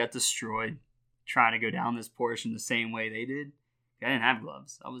hands got destroyed trying to go down this portion the same way they did. I didn't have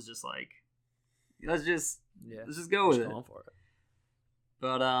gloves. I was just like, let's just go with it. Going for it.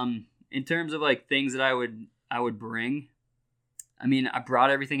 But in terms of like things that I would bring, I mean, I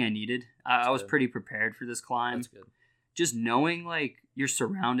brought everything I needed. I was pretty prepared for this climb. That's good. Just knowing like your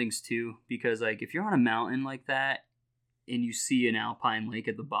surroundings too, because like if you're on a mountain like that and you see an alpine lake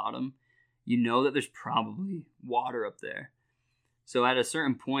at the bottom, you know that there's probably water up there. So at a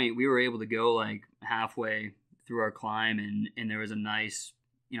certain point, we were able to go like halfway through our climb, and there was a nice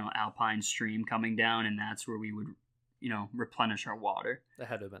alpine stream coming down, and that's where we would, replenish our water. That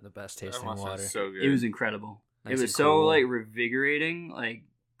had to have been the best That tasting must have water. been so good. It was incredible. Nice it was and so cool. like revigorating, like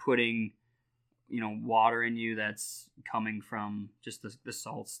putting, water in you that's coming from just the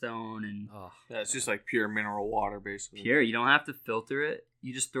salt stone and Oh, Yeah, it's just like pure mineral water, basically. pure. You don't have to filter it.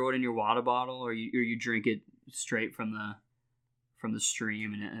 You just throw it in your water bottle, or you drink it straight from the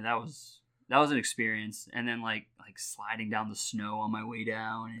stream, and that was an experience. And then like sliding down the snow on my way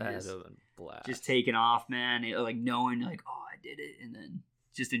down, and that had just, to have been blast. just taking off, man. Like knowing like, oh, I did it, and then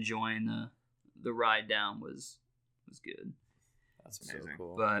just enjoying the ride down was good. That's so amazing.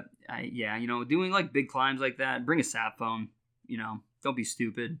 cool. But doing like big climbs like that, bring a sat phone. Don't be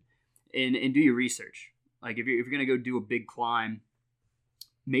stupid, and do your research. Like if you're gonna go do a big climb,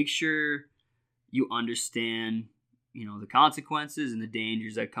 make sure you understand the consequences and the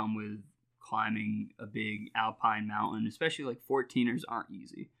dangers that come with climbing a big alpine mountain. Especially like 14ers aren't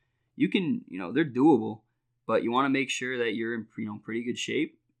easy. You can they're doable, but you want to make sure that you're in pretty good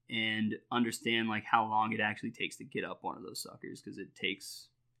shape and understand like how long it actually takes to get up one of those suckers, because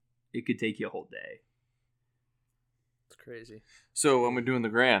it could take you a whole day. It's crazy. So when we're doing the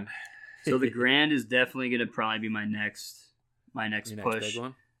Grand, So the Grand is definitely going to probably be my next Your next push. big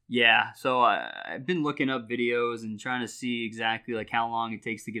one? Yeah, so I've been looking up videos and trying to see exactly like how long it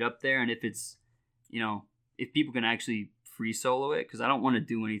takes to get up there, and if it's if people can actually free solo it, because I don't want to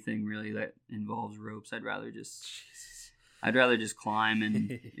do anything really that involves ropes. I'd rather just climb and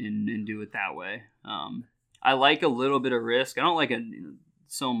do it that way. I like a little bit of risk. I don't like it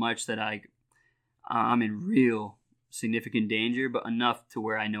so much that I'm in real significant danger, but enough to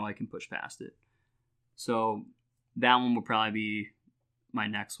where I know I can push past it. So that one will probably be my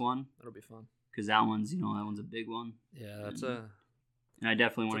next one, That'll be fun. because that one's a big one, Yeah, that's and a I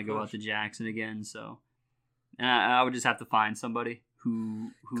definitely want to It's a go out push. to Jackson again. So, and I would just have to find somebody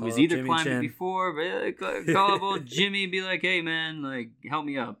who Call was up either Jimmy climbed it Chin. before, but call up old Jimmy and be like, hey man, like help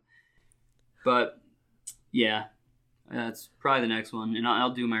me up. But yeah, that's probably the next one, and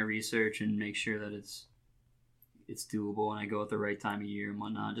I'll do my research and make sure that it's doable, and I go at the right time of year and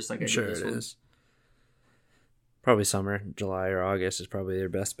whatnot, just like I I'm did sure this it one. is. Probably summer, July or August is probably their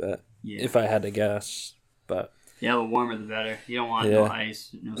best bet. Yeah. If I had to guess. But Yeah, the warmer the better. You don't want Yeah. no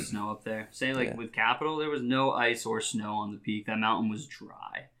ice, no snow up there. Same like Yeah. with Capitol, there was no ice or snow on the peak. That mountain was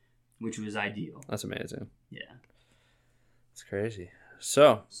dry, which was ideal. that's amazing. Yeah. It's crazy.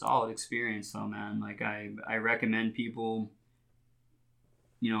 So, Solid experience though, man. Like I recommend people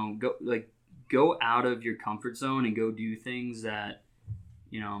go out of your comfort zone and go do things that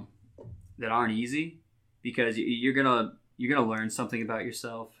that aren't easy, because you're gonna learn something about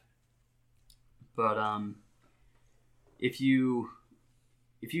yourself. But if you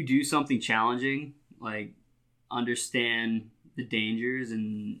do something challenging, like understand the dangers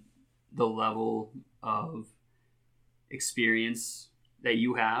and the level of experience that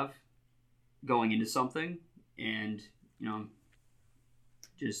you have going into something, and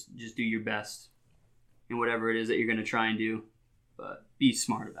just do your best in whatever it is that you're going to try and do, but be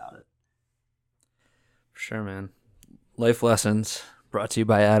smart about it. for sure, man. Life lessons brought to you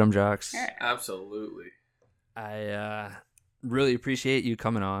by Adam Jacques. absolutely. I really appreciate you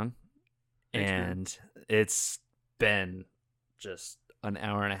coming on. Thanks, man. And it's been just an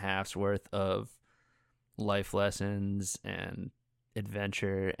hour and a half's worth of life lessons and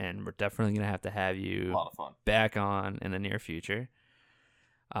adventure, and we're definitely going to have A you lot of fun. back on in the near future.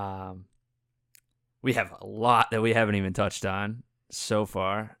 We have a lot that we haven't even touched on so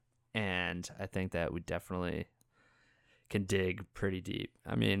far, and I think that we definitely can dig pretty deep.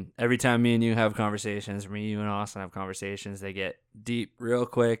 I mean, every time me and you have conversations, you and Austin have conversations, they get deep real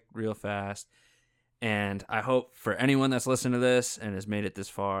quick, real fast. And I hope for anyone that's listened to this and has made it this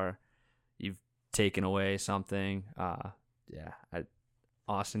far, you've taken away something.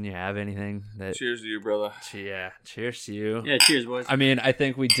 Austin, you have anything that? Cheers to you, brother. Yeah, cheers to you. Yeah, cheers, boys. I mean, I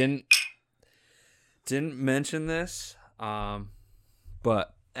think we didn't mention this,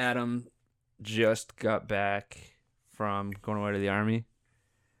 but Adam just got back from going away to the Army.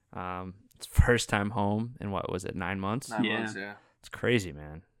 It's first time home in, what was it, 9 months? 9 Yeah. months, yeah. It's crazy,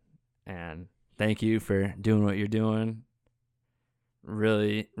 man. And thank you for doing what you're doing.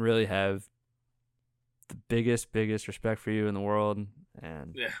 Really, really have the biggest respect for you in the world,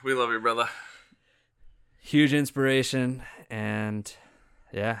 and Yeah, we love you, brother. huge inspiration. And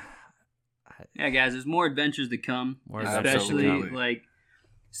yeah, Yeah, guys, there's more adventures to come. More adventures to Especially come. like,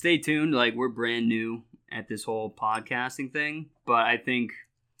 stay tuned. Like, we're brand new at this whole podcasting thing, but I think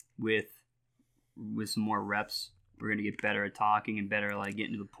with some more reps, we're gonna get better at talking and better like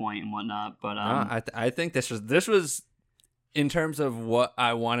getting to the point and whatnot. But no, I think this was in terms of what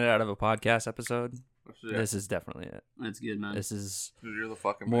I wanted out of a podcast episode, Yeah. this is definitely it. That's good, man. This is Dude, you're the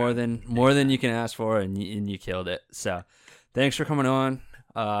fucking more man. than you can ask for, and you killed it. So, thanks for coming on.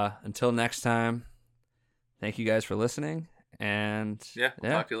 Until next time, thank you guys for listening, and Yeah,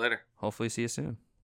 we'll talk to you later. hopefully see you soon.